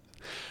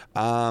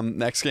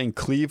 Next game,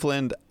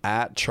 Cleveland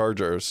at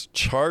Chargers.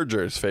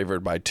 Chargers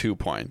favored by 2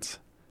 points.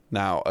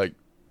 Now,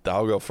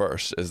 I'll go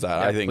first. Is that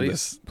I think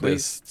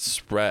this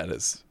spread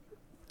is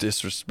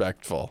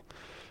disrespectful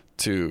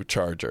to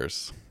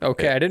Chargers.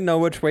 Okay, I didn't know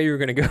which way you were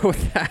going to go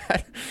with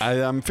that.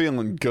 I'm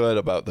feeling good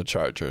about the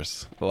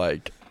Chargers.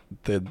 Like,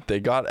 they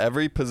got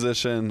every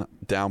position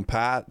down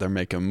pat. They're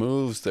making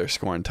moves. They're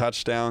scoring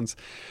touchdowns.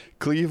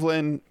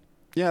 Cleveland,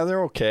 yeah,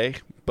 they're okay,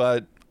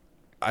 but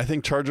I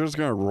think Chargers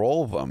going to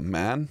roll them,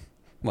 man.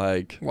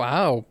 Like,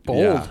 Wow, bold.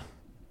 yeah,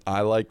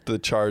 I like the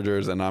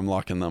Chargers, and I'm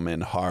locking them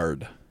in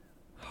hard.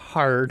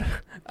 Hard.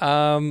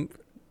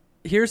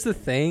 Here's the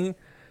thing.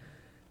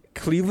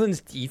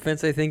 Cleveland's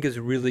defense, I think, is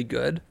really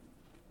good.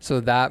 So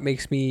that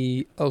makes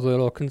me a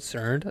little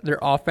concerned. Their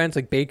offense,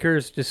 like Baker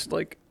is just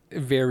like a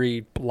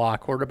very blah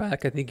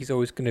quarterback. I think he's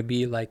always going to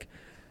be like,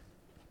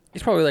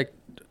 he's probably like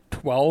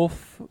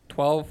 12,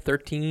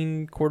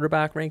 13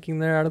 quarterback ranking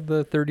there out of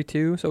the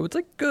 32. So it's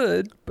like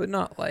good, but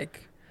not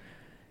like,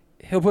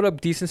 he'll put up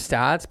decent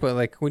stats, but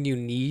like when you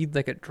need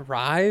like a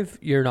drive,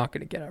 you're not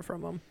going to get it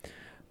from him.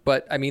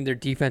 But I mean, their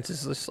defense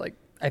is just like,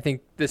 I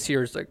think this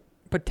year is like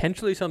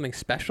potentially something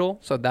special.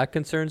 So that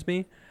concerns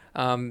me.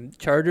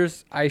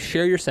 Chargers, I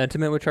share your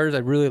sentiment with Chargers. I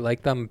really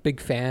like them. Big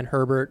fan.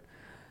 Herbert,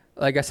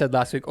 like I said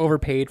last week,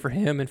 overpaid for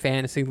him in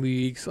fantasy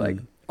leagues, like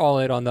all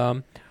in on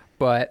them.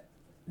 But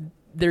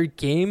their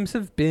games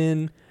have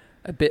been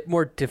a bit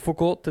more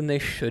difficult than they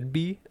should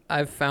be.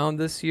 I've found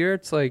this year.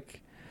 It's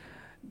like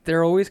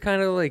they're always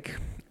kind of like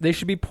they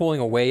should be pulling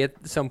away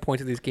at some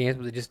points of these games,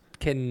 but they just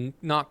can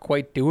not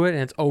quite do it, and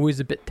it's always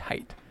a bit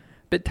tight.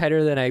 Bit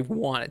tighter than I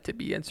want it to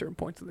be in certain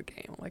points of the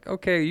game. I'm like,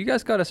 okay, you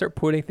guys got to start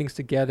putting things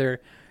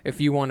together if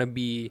you want to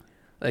be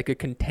like a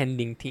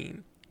contending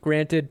team.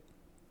 Granted,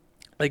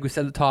 like we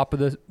said at the top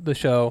of the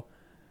show,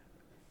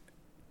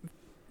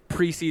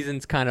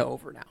 preseason's kind of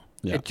over now.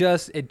 Yeah.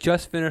 It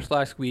just finished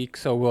last week,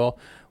 so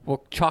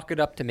we'll chalk it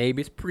up to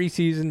maybe it's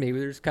preseason, maybe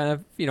there's kind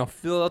of,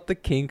 fill out the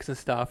kinks and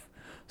stuff.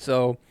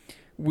 So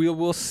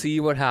we'll see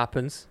what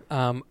happens.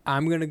 I'm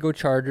gonna go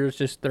Chargers.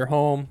 Just they're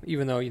home,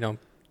 even though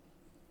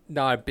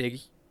not a big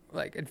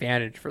like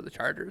advantage for the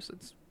Chargers.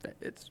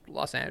 It's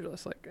Los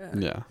Angeles,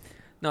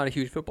 not a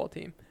huge football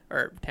team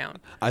or town.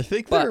 I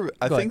think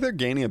they're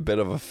gaining a bit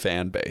of a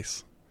fan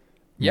base.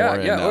 Yeah,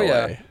 more yeah, in oh LA.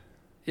 yeah,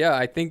 yeah.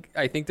 I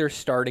think they're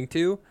starting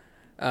to,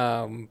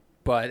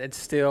 but it's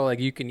still like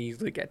you can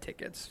easily get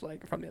tickets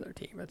like from the other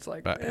team. It's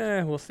like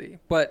we'll see.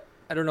 But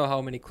I don't know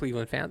how many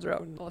Cleveland fans are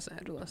out in Los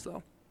Angeles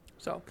though.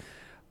 So,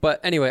 but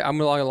anyway, I'm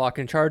gonna lock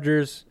in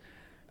Chargers.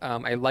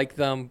 I like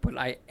them, but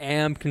I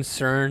am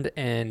concerned,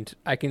 and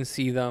I can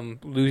see them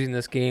losing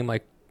this game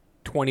like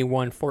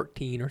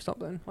 21-14 or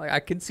something. Like I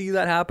can see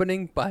that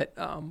happening, but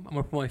I'm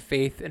gonna put my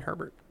faith in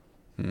Herbert.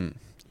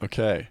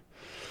 Okay.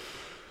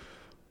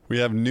 We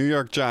have New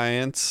York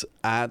Giants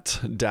at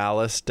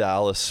Dallas.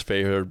 Dallas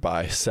favored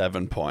by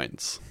 7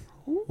 points.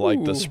 Ooh.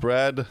 Like the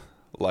spread,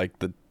 like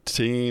the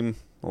team,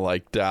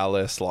 like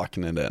Dallas,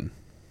 locking it in.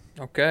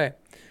 Okay.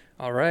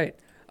 All right.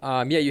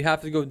 Yeah, you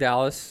have to go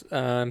Dallas.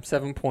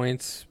 7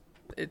 points,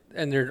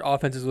 and their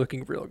offense is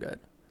looking real good.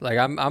 Like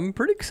I'm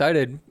pretty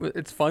excited.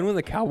 It's fun when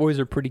the Cowboys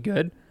are pretty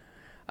good,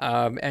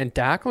 and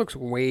Dak looks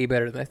way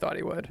better than I thought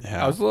he would.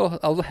 Yeah. I was a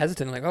little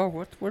hesitant, like, oh,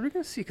 what are we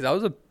gonna see? Because that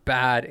was a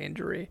bad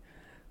injury,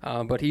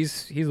 but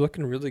he's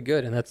looking really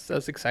good, and that's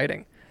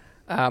exciting.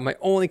 My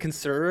only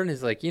concern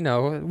is like we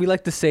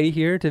like to say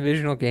here,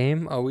 divisional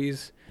game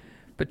always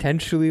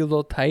potentially a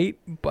little tight,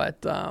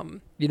 but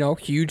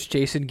huge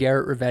Jason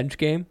Garrett revenge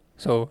game.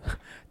 So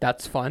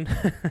that's fun.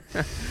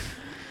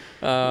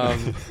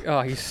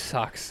 He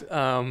sucks.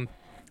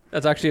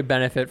 That's actually a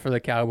benefit for the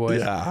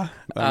Cowboys. Yeah,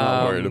 I'm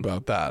not worried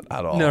about that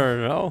at all.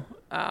 No.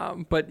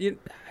 But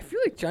I feel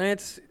like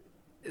Giants,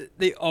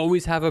 they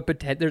always have a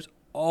potential. There's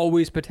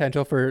always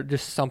potential for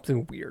just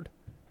something weird.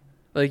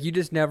 Like you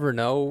just never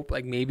know.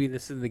 Like maybe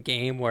this is the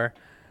game where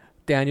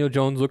Daniel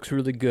Jones looks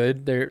really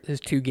good.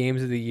 His 2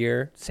 games of the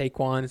year.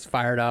 Saquon is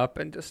fired up,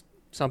 and just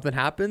something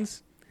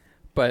happens.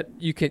 But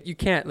you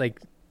can't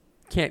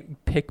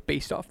pick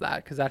based off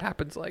that because that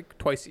happens like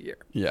twice a year.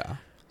 Yeah.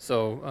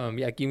 So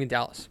give me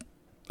Dallas.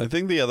 I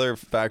think the other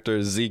factor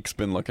is Zeke's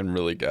been looking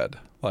really good.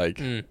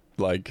 Like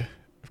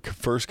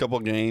first couple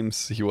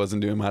games he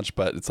wasn't doing much,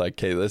 but it's like,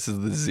 okay, this is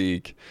the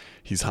Zeke.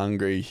 He's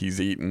hungry. He's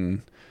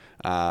eating,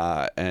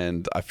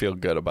 and I feel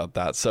good about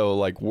that. So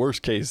like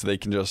worst case, they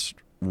can just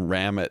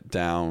ram it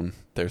down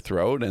their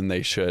throat, and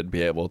they should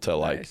be able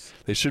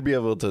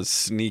to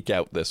sneak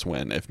out this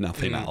win if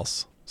nothing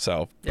else.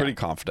 So pretty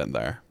confident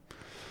there.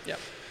 Yeah.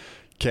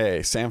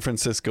 Okay, San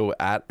Francisco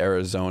at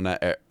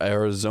Arizona.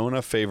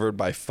 Arizona favored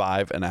by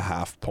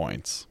 5.5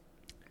 points.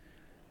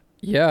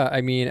 Yeah,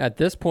 I mean at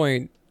this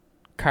point,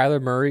 Kyler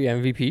Murray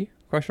MVP ?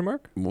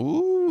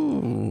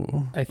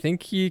 Ooh. I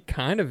think he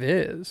kind of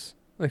is.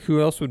 Like who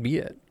else would be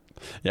it?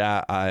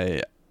 Yeah,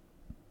 I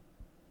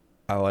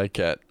like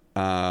it.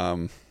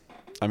 I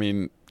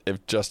mean,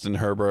 if Justin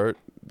Herbert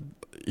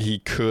he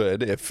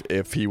could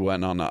if he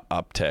went on an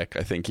uptick.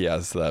 I think he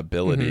has the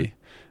ability.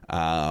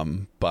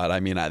 But I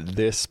mean, at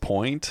this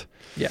point,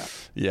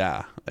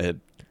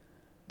 it's.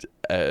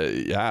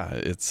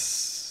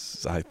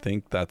 I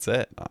think that's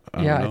it.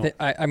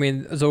 I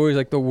mean, it's always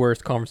like the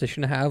worst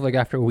conversation to have. Like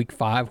after week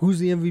 5, who's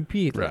the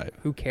MVP? Like, right.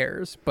 Who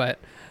cares? But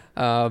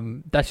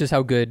that's just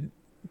how good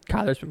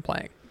Kyler's been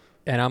playing,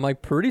 and I'm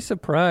like pretty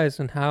surprised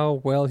on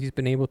how well he's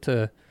been able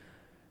to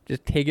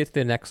just take it to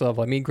the next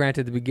level. I mean,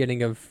 granted, the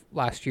beginning of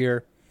last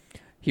year,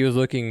 he was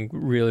looking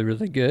really,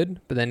 really good,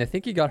 but then I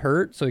think he got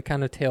hurt, so he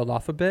kind of tailed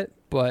off a bit.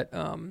 But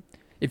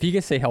if he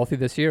can stay healthy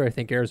this year, I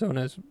think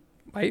Arizona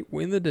might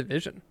win the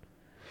division.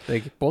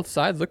 Like both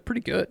sides look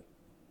pretty good.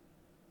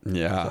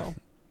 Yeah, so.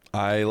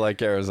 I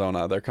like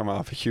Arizona. They're coming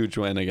off a huge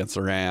win against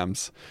the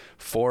Rams,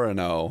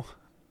 4-0.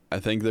 I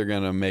think they're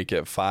gonna make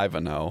it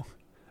 5-0.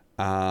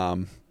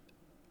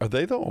 Are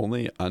they the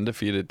only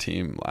undefeated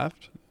team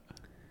left?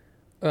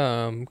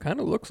 Kind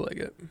of looks like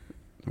it.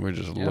 We're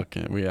just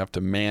looking. We have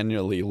to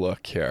manually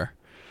look here.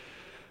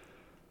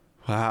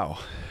 Wow,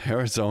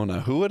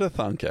 Arizona. Who would have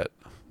thunk it?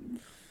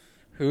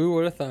 Who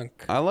would have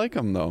thunk? I like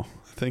them though.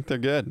 I think they're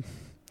good.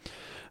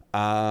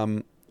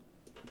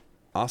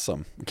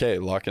 Awesome. Okay,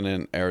 locking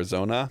in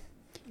Arizona.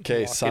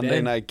 Okay, Sunday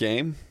night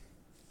game.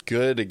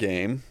 Good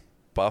game.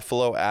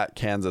 Buffalo at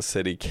Kansas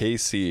City.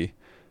 KC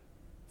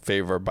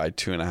favored by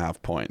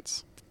 2.5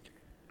 points.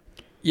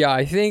 Yeah,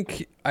 I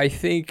think I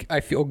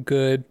feel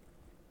good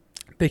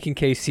picking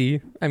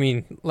KC. I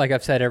mean, like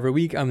I've said every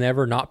week, I'm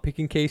never not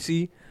picking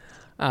KC.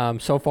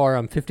 So far,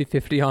 I'm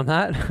 50-50 on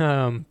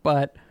that.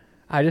 But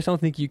I just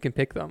don't think you can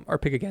pick them or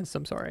pick against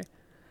them. Sorry.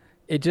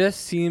 It just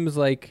seems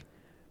like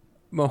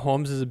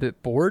Mahomes is a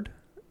bit bored.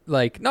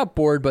 Like, not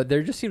bored, but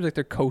there just seems like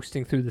they're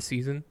coasting through the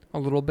season a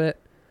little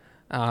bit,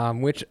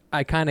 which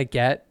I kind of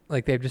get.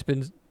 Like, they've just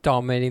been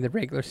dominating the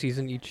regular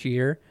season each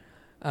year.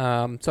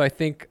 So I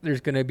think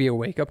there's going to be a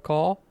wake-up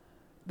call.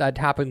 That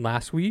happened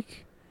last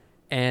week.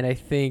 And I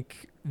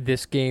think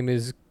this game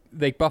is,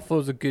 like,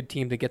 Buffalo's a good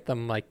team to get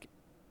them, like,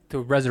 to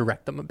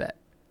resurrect them a bit,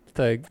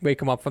 to wake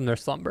them up from their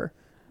slumber.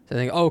 So I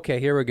think, okay,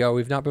 here we go.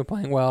 We've not been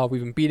playing well.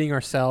 We've been beating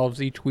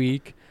ourselves each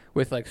week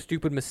with, like,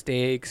 stupid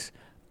mistakes,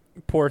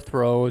 poor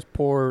throws,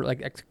 poor,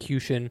 like,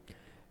 execution.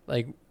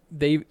 Like,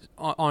 they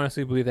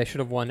honestly believe they should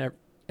have won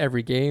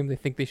every game. They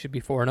think they should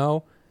be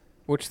 4-0,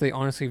 which they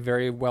honestly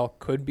very well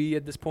could be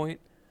at this point.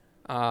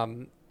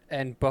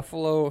 And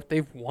Buffalo,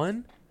 they've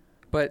won,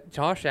 but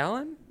Josh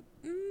Allen,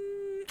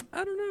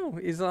 I don't know.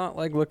 He's not,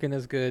 like, looking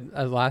as good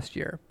as last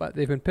year, but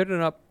they've been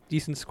putting up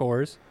decent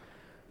scores,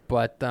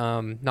 but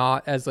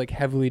not as, like,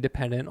 heavily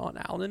dependent on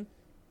Allen.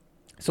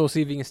 So we'll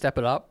see if he can step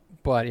it up.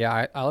 But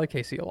yeah, I like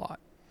KC a lot.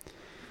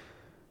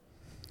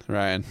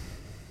 Ryan,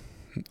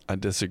 I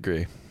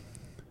disagree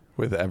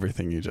with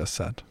everything you just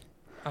said.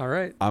 All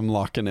right. I'm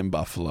locking in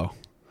Buffalo.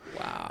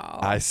 Wow.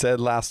 I said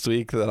last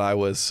week that I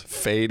was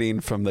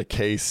fading from the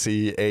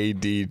KC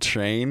AD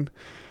train.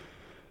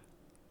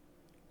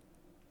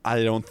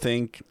 I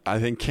think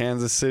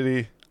Kansas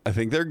City, I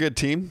think they're a good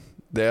team.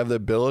 They have the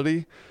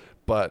ability,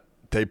 but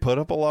they put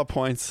up a lot of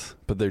points,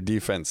 but their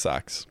defense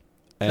sucks.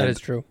 That is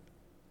true.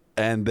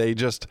 And they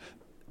just,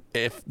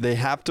 if they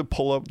have to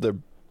pull up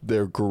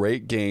their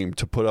great game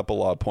to put up a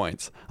lot of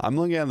points. I'm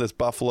looking at this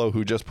Buffalo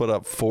who just put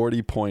up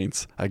 40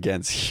 points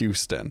against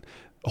Houston.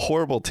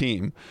 Horrible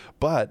team,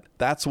 but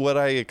that's what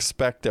I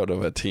expect out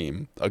of a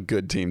team, a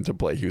good team to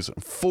play Houston.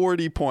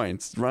 40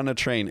 points, run a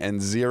train,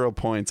 and 0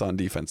 points on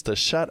defense. To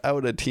shut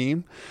out a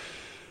team,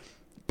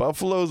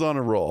 Buffalo's on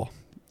a roll.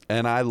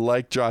 And I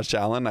like Josh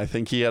Allen. I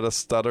think he had a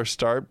stutter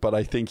start, but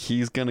I think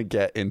he's going to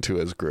get into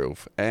his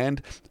groove.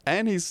 And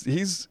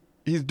he's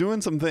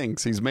doing some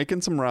things. He's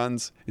making some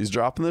runs. He's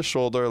dropping the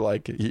shoulder.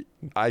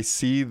 I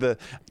see the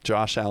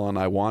Josh Allen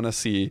I want to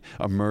see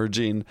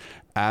emerging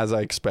as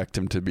I expect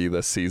him to be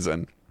this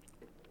season.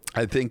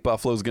 I think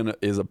Buffalo's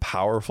is a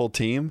powerful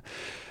team.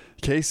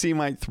 KC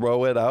might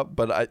throw it up,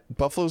 but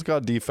Buffalo's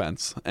got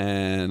defense,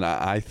 and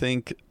I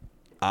think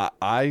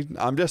I've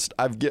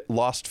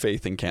lost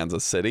faith in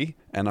Kansas City,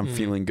 and I'm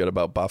feeling good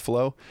about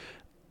Buffalo.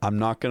 I'm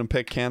not going to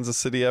pick Kansas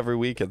City every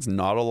week. It's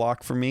not a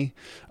lock for me.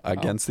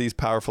 Against these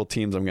powerful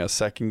teams, I'm going to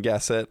second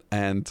guess it.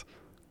 And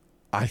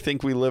I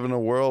think we live in a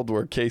world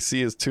where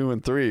KC is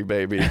 2-3,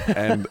 baby.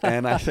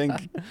 And I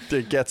think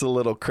it gets a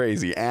little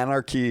crazy.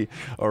 Anarchy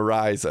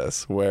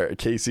arises where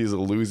KC is a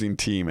losing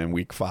team in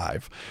week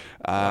 5.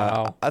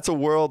 Wow. That's a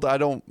world I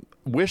don't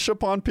wish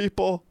upon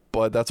people,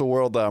 but that's a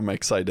world that I'm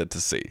excited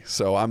to see.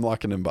 So I'm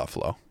locking in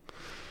Buffalo.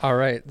 All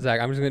right,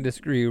 Zach, I'm just going to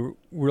disagree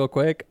real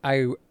quick.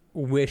 I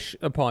wish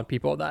upon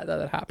people that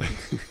happens.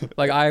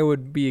 Like, I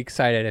would be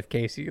excited if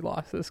KC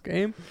lost this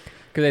game,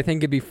 because I think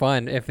it'd be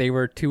fun if they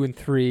were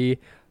 2-3,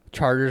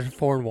 Chargers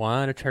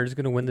 4-1, a Chargers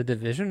going to win the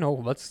division. Oh,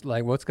 what's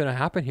going to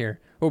happen here?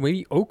 Oh,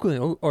 maybe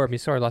Oakland,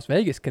 Las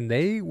Vegas, can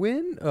they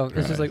win?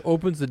 This just like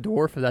opens the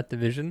door for that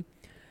division,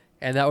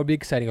 and that would be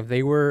exciting. If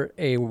they were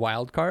a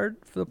wild card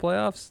for the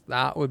playoffs,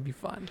 that would be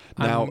fun.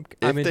 Now,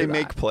 if they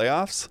make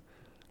playoffs,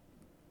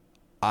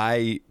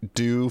 I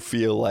do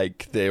feel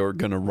like they were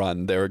going to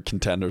run. They were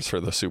contenders for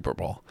the Super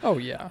Bowl. Oh,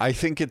 yeah. I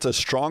think it's a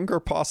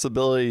stronger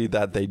possibility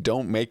that they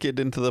don't make it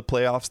into the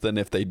playoffs than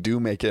if they do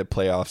make it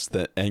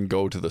playoffs and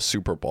go to the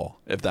Super Bowl,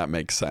 if that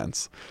makes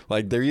sense.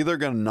 Like, they're either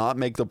going to not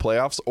make the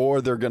playoffs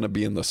or they're going to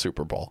be in the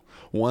Super Bowl.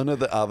 One of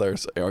the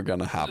others are going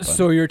to happen.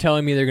 So you're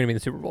telling me they're going to be in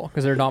the Super Bowl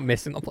because they're not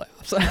missing the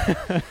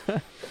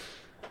playoffs.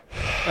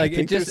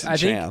 Like, there's a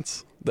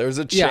chance. There's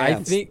a chance. Yeah,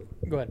 I think.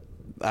 Go ahead.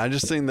 I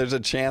just think there's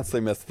a chance they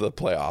miss the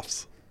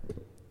playoffs.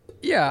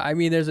 Yeah, I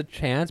mean, there's a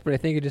chance, but I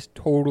think it just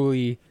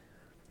totally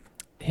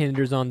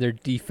hinders on their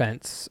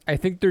defense. I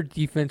think their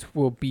defense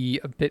will be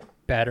a bit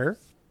better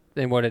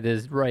than what it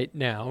is right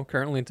now.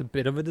 Currently, it's a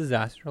bit of a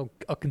disaster.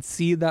 I'll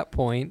concede that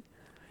point.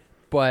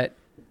 But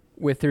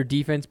with their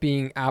defense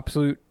being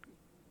absolute,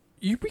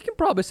 we can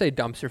probably say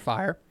dumpster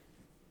fire.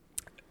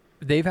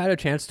 They've had a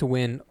chance to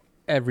win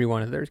every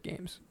one of their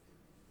games.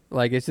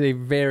 Like, they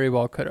very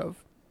well could have.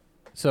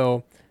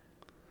 So,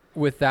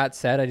 with that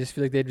said, I just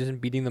feel like they've just been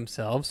beating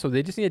themselves. So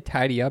they just need to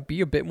tidy up,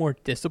 be a bit more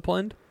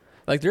disciplined.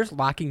 Like, they're just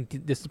lacking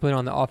discipline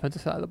on the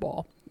offensive side of the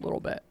ball a little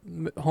bit.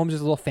 Holmes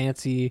is a little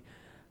fancy,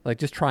 like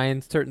just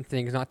trying certain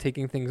things, not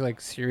taking things like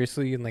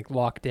seriously and like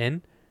locked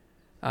in,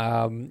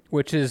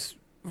 which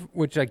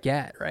I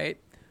get, right?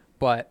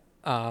 But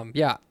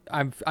yeah,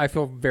 I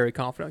feel very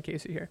confident on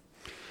Casey here.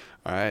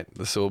 All right,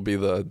 this will be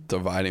the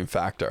dividing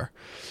factor.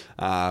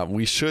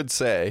 We should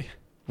say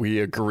we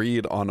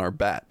agreed on our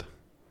bet.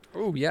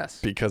 Oh, yes.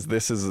 Because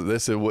this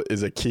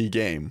is a key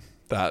game.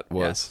 That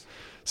was. Yes.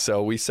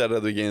 So we said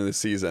at the beginning of the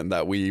season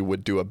that we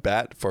would do a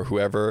bet for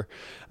whoever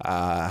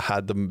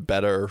had the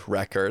better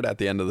record at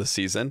the end of the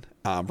season.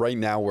 Right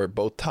now we're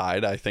both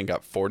tied, I think,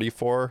 at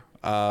 44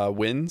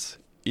 wins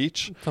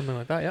each. Something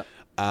like that,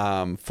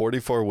 yeah.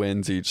 44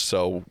 wins each.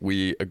 So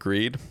we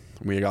agreed.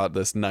 We got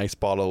this nice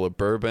bottle of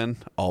bourbon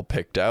all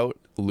picked out.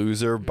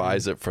 Loser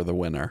buys it for the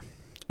winner.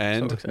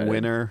 And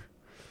winner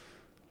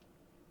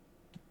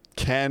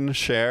can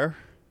share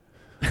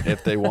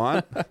if they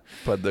want,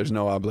 but there's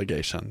no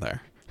obligation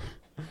there.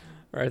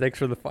 All right, thanks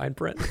for the fine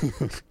print.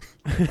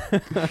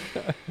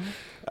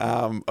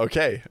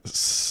 Okay,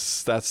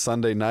 that's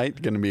Sunday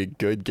night. Going to be a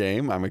good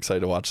game. I'm excited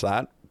to watch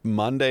that.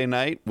 Monday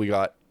night, we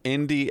got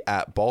Indy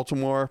at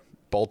Baltimore.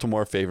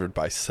 Baltimore favored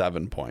by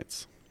 7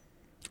 points.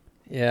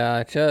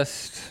 Yeah,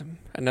 just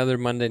another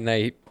Monday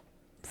night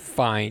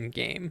fine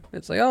game.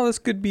 It's like, oh, this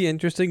could be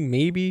interesting.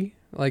 Maybe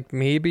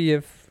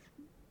if...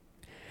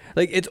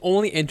 Like, it's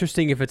only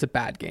interesting if it's a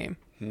bad game.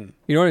 You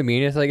know what I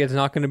mean? It's like, it's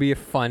not going to be a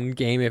fun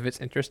game if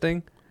it's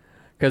interesting.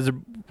 Because the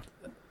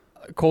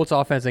Colts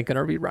offense ain't going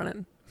to be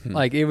running.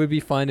 Like, it would be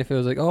fun if it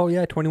was like, oh,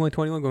 yeah,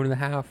 21-21 going to the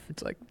half.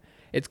 It's like,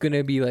 it's going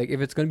to be like, if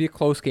it's going to be a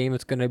close game,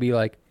 it's going to be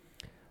like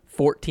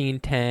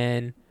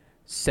 14-10,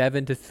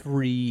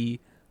 7-3,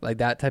 like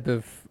that type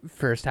of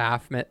first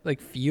half, like,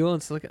 feel.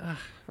 It's like, all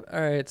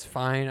right, it's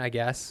fine, I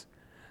guess.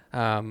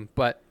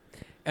 But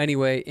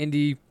anyway,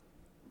 Indy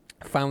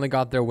finally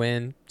got their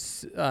win.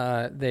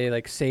 They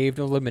like saved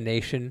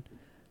elimination.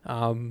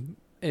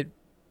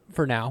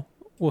 For now,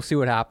 we'll see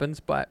what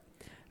happens, but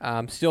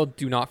still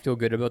do not feel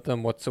good about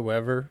them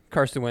whatsoever.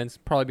 Carson Wentz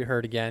probably be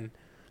hurt again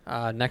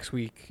next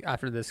week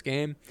after this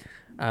game.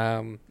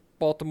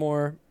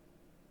 Baltimore,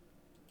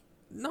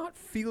 not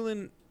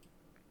feeling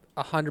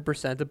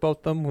 100%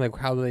 about them, like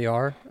how they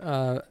are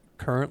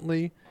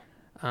currently.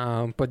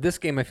 But this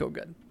game, I feel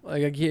good.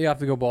 Like, you have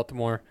to go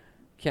Baltimore.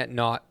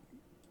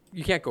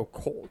 You can't go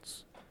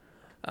Colts.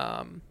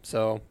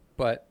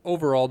 But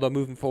overall, though,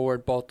 moving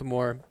forward,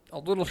 Baltimore, a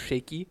little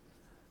shaky.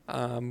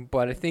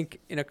 But I think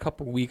in a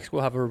couple weeks,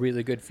 we'll have a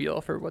really good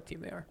feel for what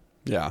team they are.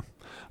 Yeah,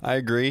 I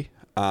agree.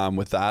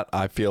 With that,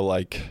 I feel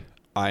like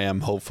I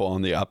am hopeful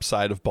on the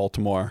upside of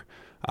Baltimore,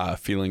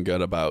 feeling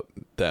good about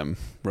them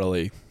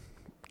really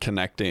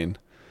connecting.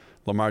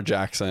 Lamar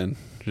Jackson,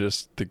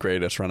 just the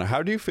greatest runner.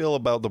 How do you feel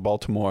about the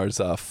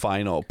Baltimore's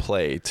final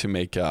play to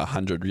make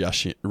 100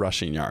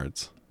 rushing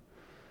yards?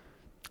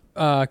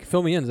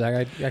 Fill me in, Zach.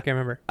 I can't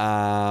remember.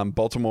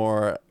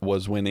 Baltimore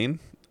was winning,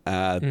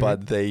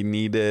 but they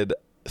needed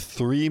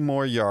 3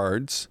 more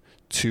yards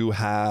to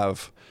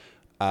have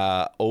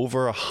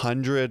over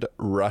 100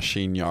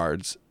 rushing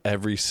yards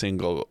every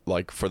single,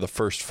 like, for the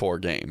first 4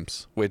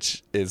 games,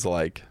 which is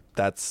like,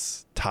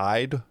 that's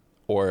tied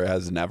or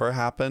has never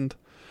happened.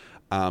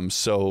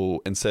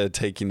 So instead of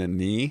taking a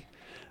knee,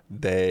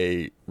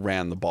 Lamar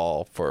ran the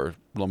ball for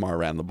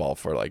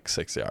like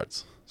 6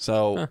 yards.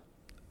 So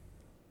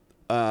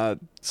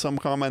some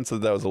comments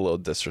that was a little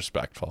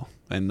disrespectful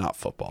and not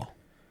football.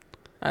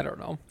 I don't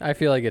know. I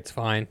feel like it's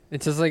fine.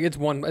 It's just like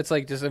it's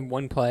like just in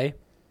one play.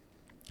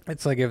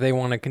 It's like if they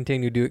want to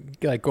continue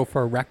go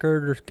for a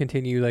record or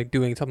continue like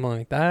doing something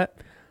like that,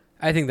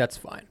 I think that's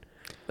fine.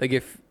 Like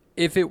if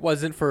it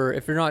wasn't for,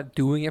 if you're not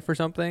doing it for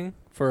something,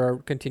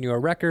 continue a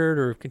record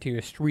or continue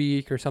a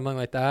streak or something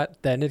like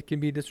that, then it can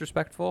be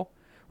disrespectful.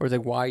 Or it's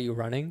like, why are you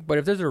running? But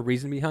if there's a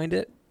reason behind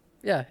it,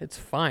 yeah, it's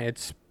fine.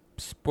 It's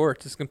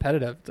sports. It's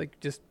competitive. It's like,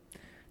 just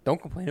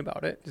don't complain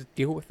about it. Just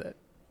deal with it.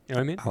 You know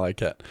what I mean? I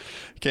like it.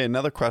 Okay,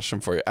 another question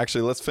for you.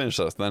 Actually, let's finish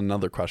this. Then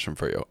another question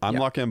for you. I'm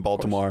Yeah, locking in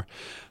Baltimore.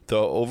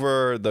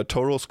 The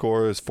total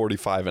score is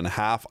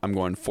 45.5. I'm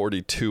going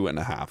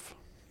 42.5.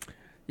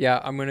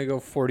 Yeah, I'm gonna go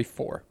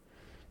 44.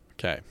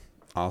 Okay,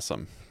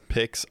 awesome.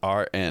 Picks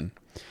are in.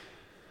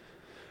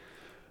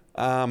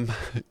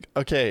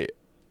 Okay,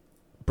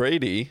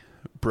 Brady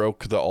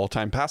broke the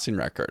all-time passing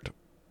record.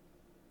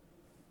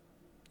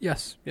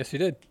 Yes, he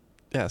did.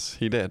 Yes,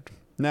 he did.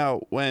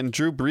 Now, when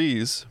Drew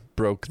Brees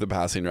broke the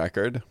passing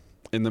record,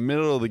 in the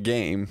middle of the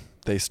game,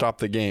 they stopped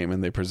the game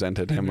and they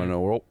presented him an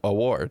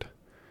award.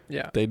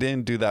 Yeah. They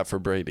didn't do that for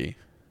Brady.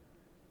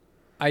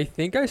 I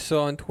think I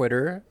saw on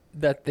Twitter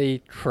that they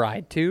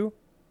tried to,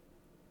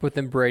 but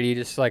then Brady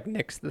just like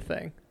nixed the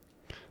thing.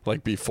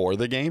 Like before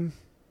the game?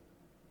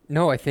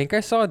 No, I think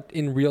I saw it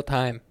in real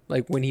time,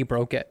 like when he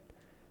broke it.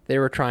 They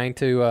were trying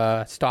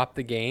to stop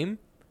the game,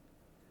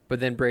 but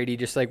then Brady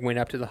just like went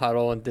up to the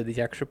huddle and did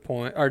the extra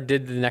point or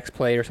did the next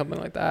play or something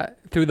like that.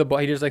 Threw the ball.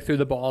 He just like threw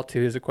the ball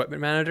to his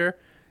equipment manager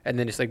and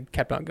then just like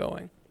kept on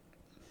going.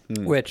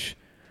 Which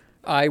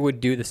I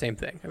would do the same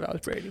thing if I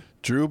was Brady.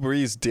 Drew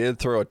Brees did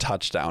throw a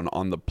touchdown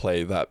on the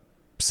play that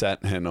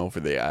sent him over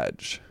the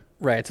edge.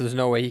 Right, so there's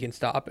no way he can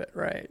stop it,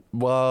 right?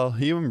 Well,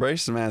 he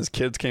embraced him, man. His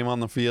kids came on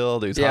the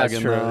field. He was Yeah,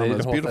 hugging that's true. them. They It did was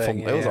the whole beautiful. thing,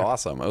 It was yeah.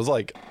 awesome. It was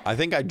like, I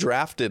think I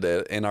drafted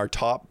it in our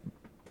top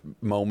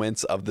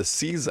moments of the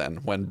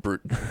season when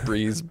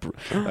Breeze.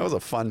 That was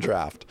a fun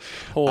draft.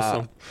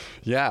 Wholesome.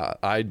 Yeah,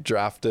 I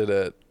drafted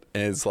it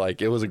as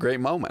like, it was a great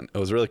moment. It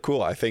was really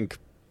cool. I think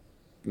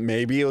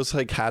maybe it was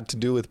like had to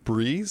do with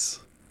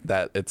Breeze.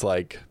 That it's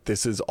like,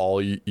 this is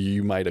all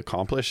you might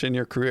accomplish in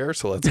your career,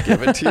 so let's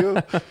give it to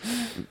you.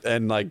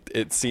 And like,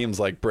 it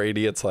seems like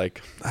Brady, it's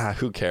like,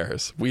 who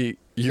cares?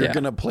 You're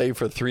gonna play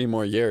for 3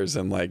 more years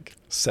and like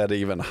set an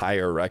even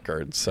higher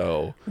record.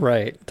 So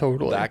Right,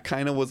 totally. that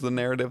kind of was the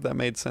narrative that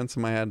made sense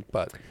in my head.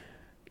 But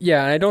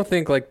Yeah, and I don't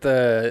think like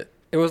it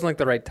wasn't like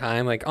the right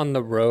time. Like on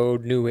the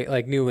road, New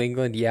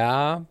England,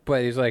 yeah,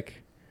 but it was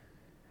like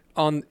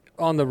on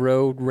the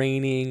road,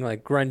 raining,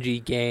 like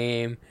grungy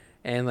game,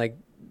 and like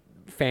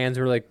fans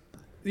were like,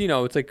 you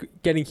know, it's like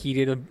getting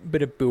heated, a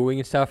bit of booing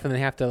and stuff, and they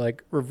have to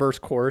like reverse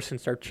course and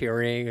start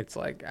cheering. It's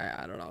like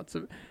I don't know.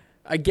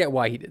 I get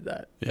why he did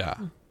that. yeah,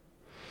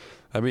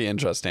 that'd be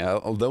interesting.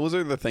 Those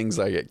are the things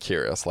I get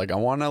curious. Like I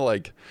want to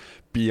like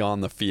be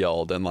on the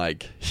field and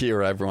like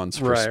hear everyone's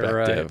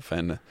perspective. Right.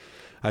 And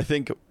I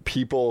think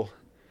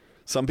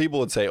some people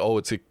would say, oh,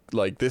 it's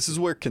like, this is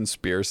where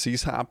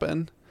conspiracies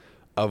happen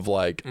of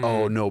like,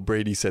 oh no,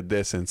 Brady said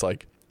this. And it's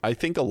like, I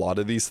think a lot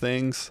of these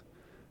things,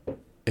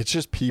 it's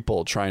just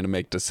people trying to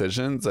make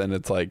decisions, and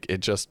it's like, it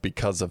just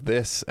because of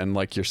this, and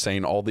like you're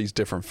saying, all these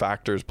different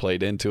factors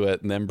played into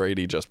it, and then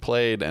Brady just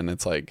played, and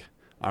it's like,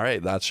 all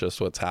right, that's just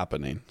what's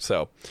happening.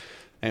 So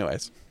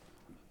anyways,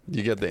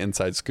 you get the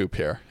inside scoop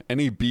here.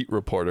 Any beat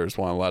reporters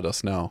want to let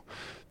us know,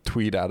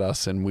 tweet at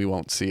us and we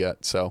won't see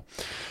it. So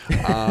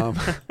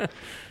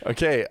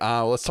okay,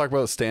 let's talk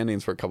about the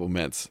standings for a couple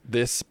minutes.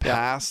 This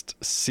past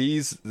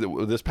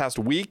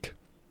week,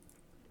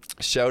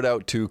 shout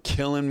out to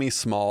Killing Me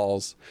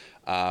Smalls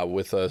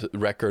with a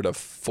record of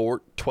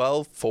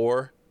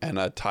 12-4 and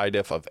a tie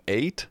diff of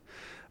 8,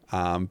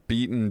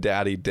 beaten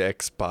Daddy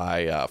Dix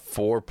by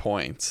 4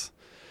 points.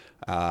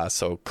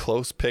 So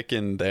close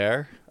picking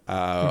there.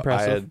 I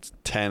had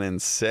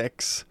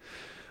 10-6.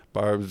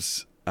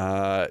 Barb's,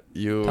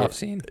 Tough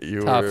scene.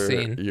 You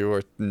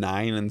were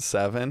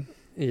 9-7.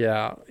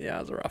 Yeah, it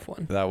was a rough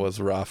one. That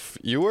was rough.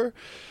 You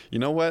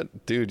know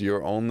what, dude?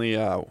 You're only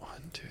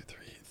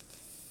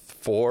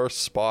 4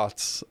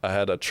 spots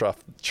ahead of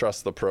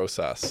trust the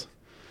process.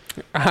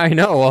 I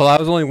know. Well, that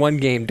was only 1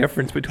 game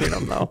difference between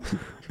them, though.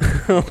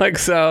 Like,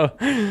 so,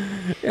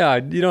 yeah,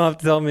 you don't have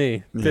to tell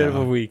me. Bit of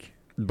a week.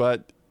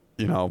 But,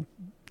 you know,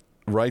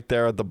 right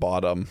there at the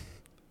bottom,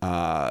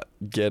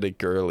 Get It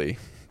Girly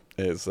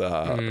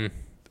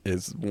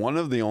is one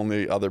of the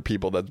only other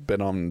people that's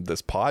been on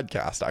this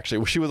podcast.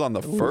 Actually, she was on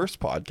the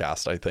first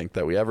podcast, I think,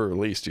 that we ever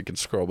released. You can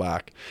scroll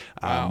back.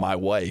 Wow. My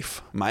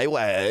wife,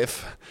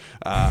 Nice.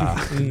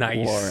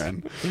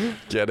 Lauren,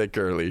 Get It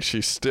Girly.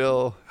 She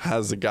still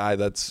has a guy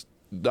that's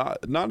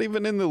not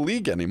even in the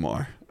league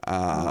anymore.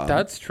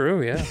 That's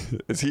true. Yeah.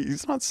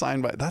 He's not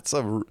signed by.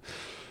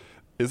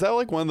 Is that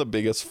like one of the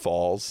biggest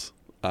falls?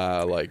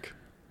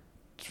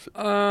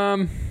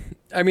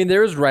 I mean,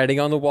 there was writing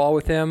on the wall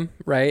with him,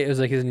 right? It was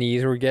like his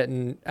knees were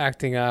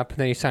acting up. And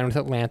then he signed with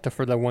Atlanta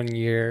for the 1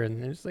 year,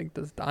 and it's like,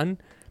 that's done.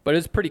 But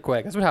it's pretty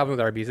quick. That's what happened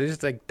with RBs. They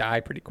just like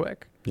die pretty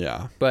quick.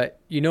 Yeah. But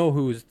you know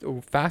who's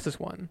the fastest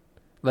one?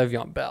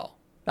 Le'Veon Bell.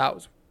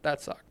 That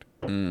sucked.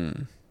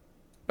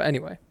 But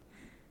anyway.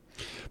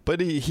 But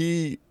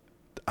he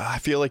I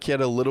feel like he had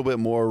a little bit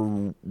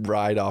more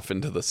ride off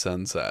into the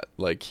sunset.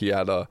 Like he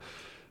had a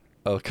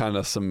kind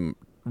of some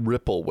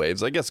ripple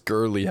waves. I guess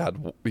Gurley had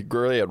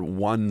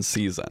 1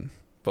 season,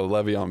 but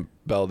Le'Veon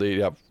Bell did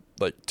have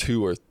like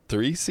 2 or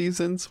 3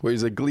 seasons where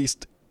he's at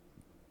least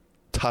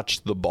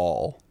touch the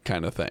ball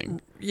kind of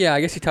thing. Yeah,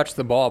 I guess he touched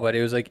the ball, but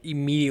it was like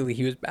immediately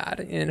he was bad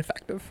and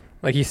ineffective.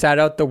 Like he sat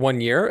out the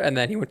 1 year and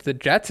then he went to the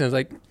Jets and it was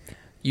like,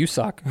 you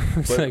suck.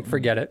 It's like,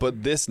 forget it.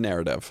 But this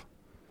narrative,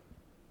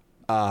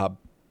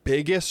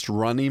 biggest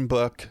running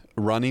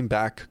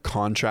back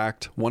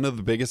contract, one of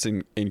the biggest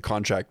in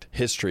contract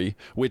history,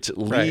 which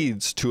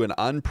leads to an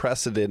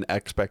unprecedented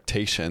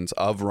expectations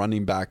of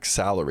running back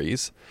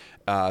salaries,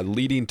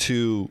 leading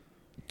to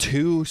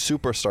 2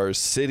 superstars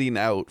sitting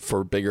out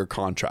for bigger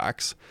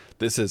contracts.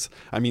 This is,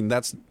 I mean,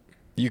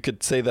 you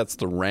could say that's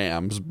the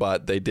Rams,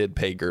 but they did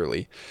pay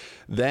Gurley.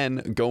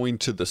 Then going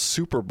to the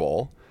Super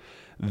Bowl,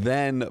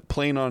 then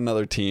playing on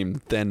another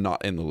team, then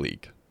not in the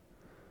league.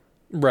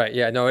 Right.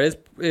 Yeah. No,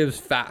 it was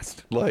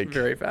fast. Like,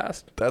 very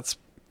fast. That's,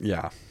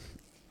 yeah.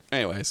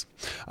 Anyways,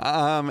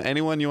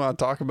 anyone you want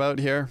to talk about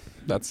here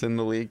that's in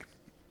the league?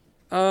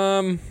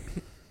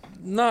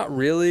 Not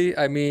really.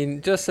 I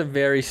mean, just a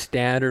very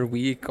standard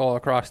week all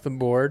across the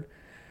board.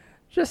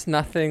 Just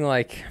nothing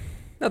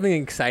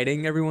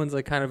exciting. Everyone's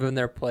like kind of in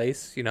their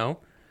place, you know.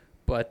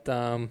 But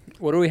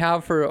what do we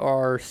have for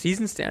our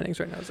season standings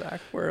right now,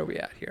 Zach? Where are we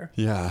at here?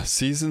 Yeah,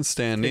 season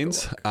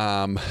standings.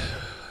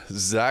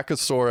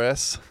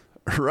 Zachosaurus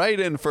right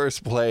in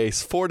first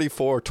place,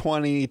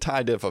 44-20,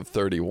 tie diff of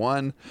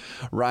 31.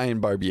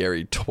 Ryan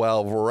Barbieri,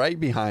 12, right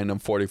behind him,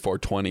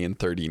 44-20 and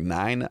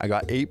 39. I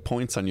got 8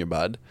 points on you,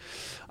 bud.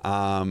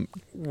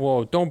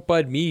 Whoa, don't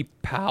bud me,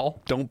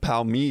 pal. Don't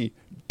pal me,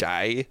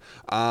 guy.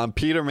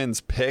 Peterman's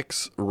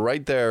picks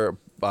right there,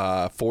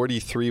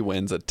 43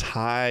 wins, a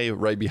tie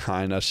right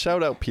behind us.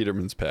 Shout out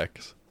Peterman's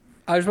picks.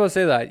 I was about to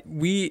say that.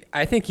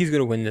 I think he's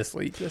going to win this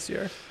league this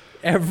year.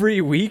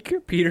 Every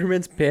week,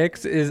 Peterman's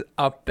picks is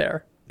up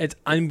there. It's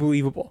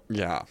unbelievable.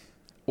 Yeah.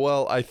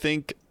 Well, I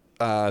think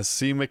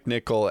C.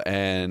 McNichol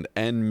and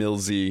N.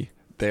 Millsy,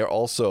 they're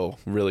also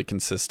really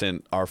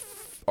consistent.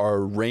 Our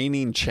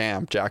reigning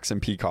champ,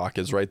 Jackson Peacock,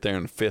 is right there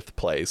in 5th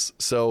place.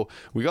 So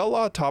we got a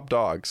lot of top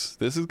dogs.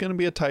 This is going to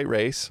be a tight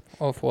race.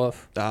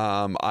 Woof.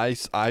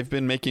 I've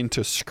been making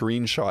to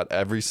screenshot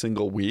every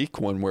single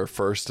week when we're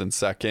 1st and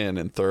 2nd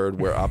and 3rd.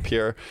 We're up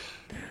here.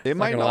 It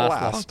might not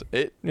last.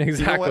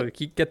 Exactly.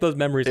 You know, get those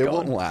memories going. It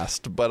won't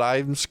last, but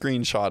I'm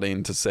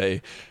screenshotting to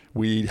say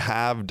we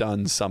have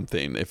done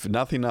something. If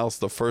nothing else,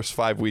 the first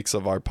 5 weeks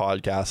of our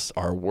podcast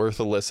are worth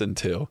a listen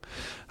to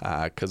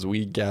because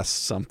we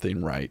guessed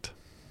something right.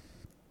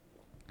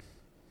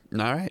 All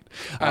right.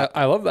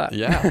 I love that.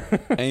 Yeah.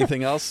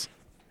 Anything else?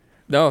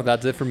 No,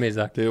 that's it for me,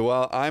 Zach. Okay,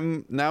 well,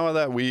 now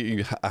that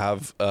we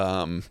have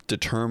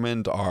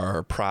determined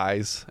our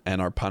prize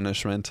and our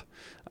punishment,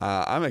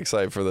 I'm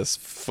excited for this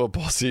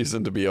football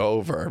season to be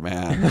over,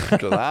 man,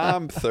 because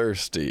I'm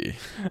thirsty.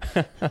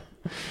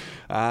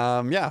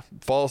 Yeah,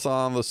 follow us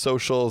on the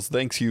socials.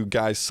 Thanks you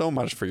guys so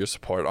much for your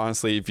support.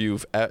 Honestly,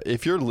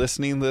 if you're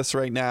listening to this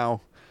right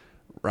now,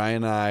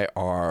 Ryan and I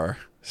are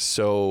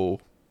so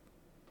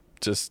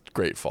just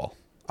grateful.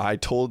 I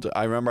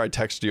remember I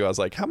texted you, I was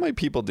like, how many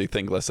people do you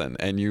think listen?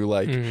 And you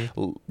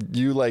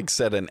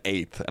said an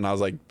 8th, and I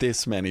was like,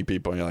 this many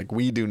people. And you're like,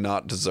 we do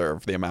not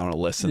deserve the amount of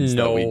listens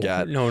that we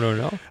get.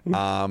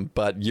 No.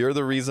 But you're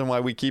the reason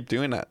why we keep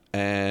doing it.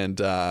 And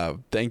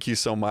thank you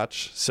so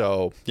much.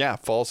 So yeah,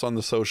 follow us on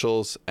the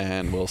socials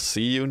and we'll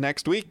see you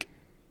next week.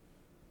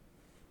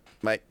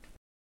 Bye.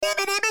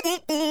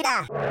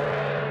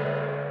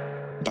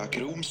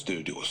 Backroom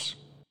Studios.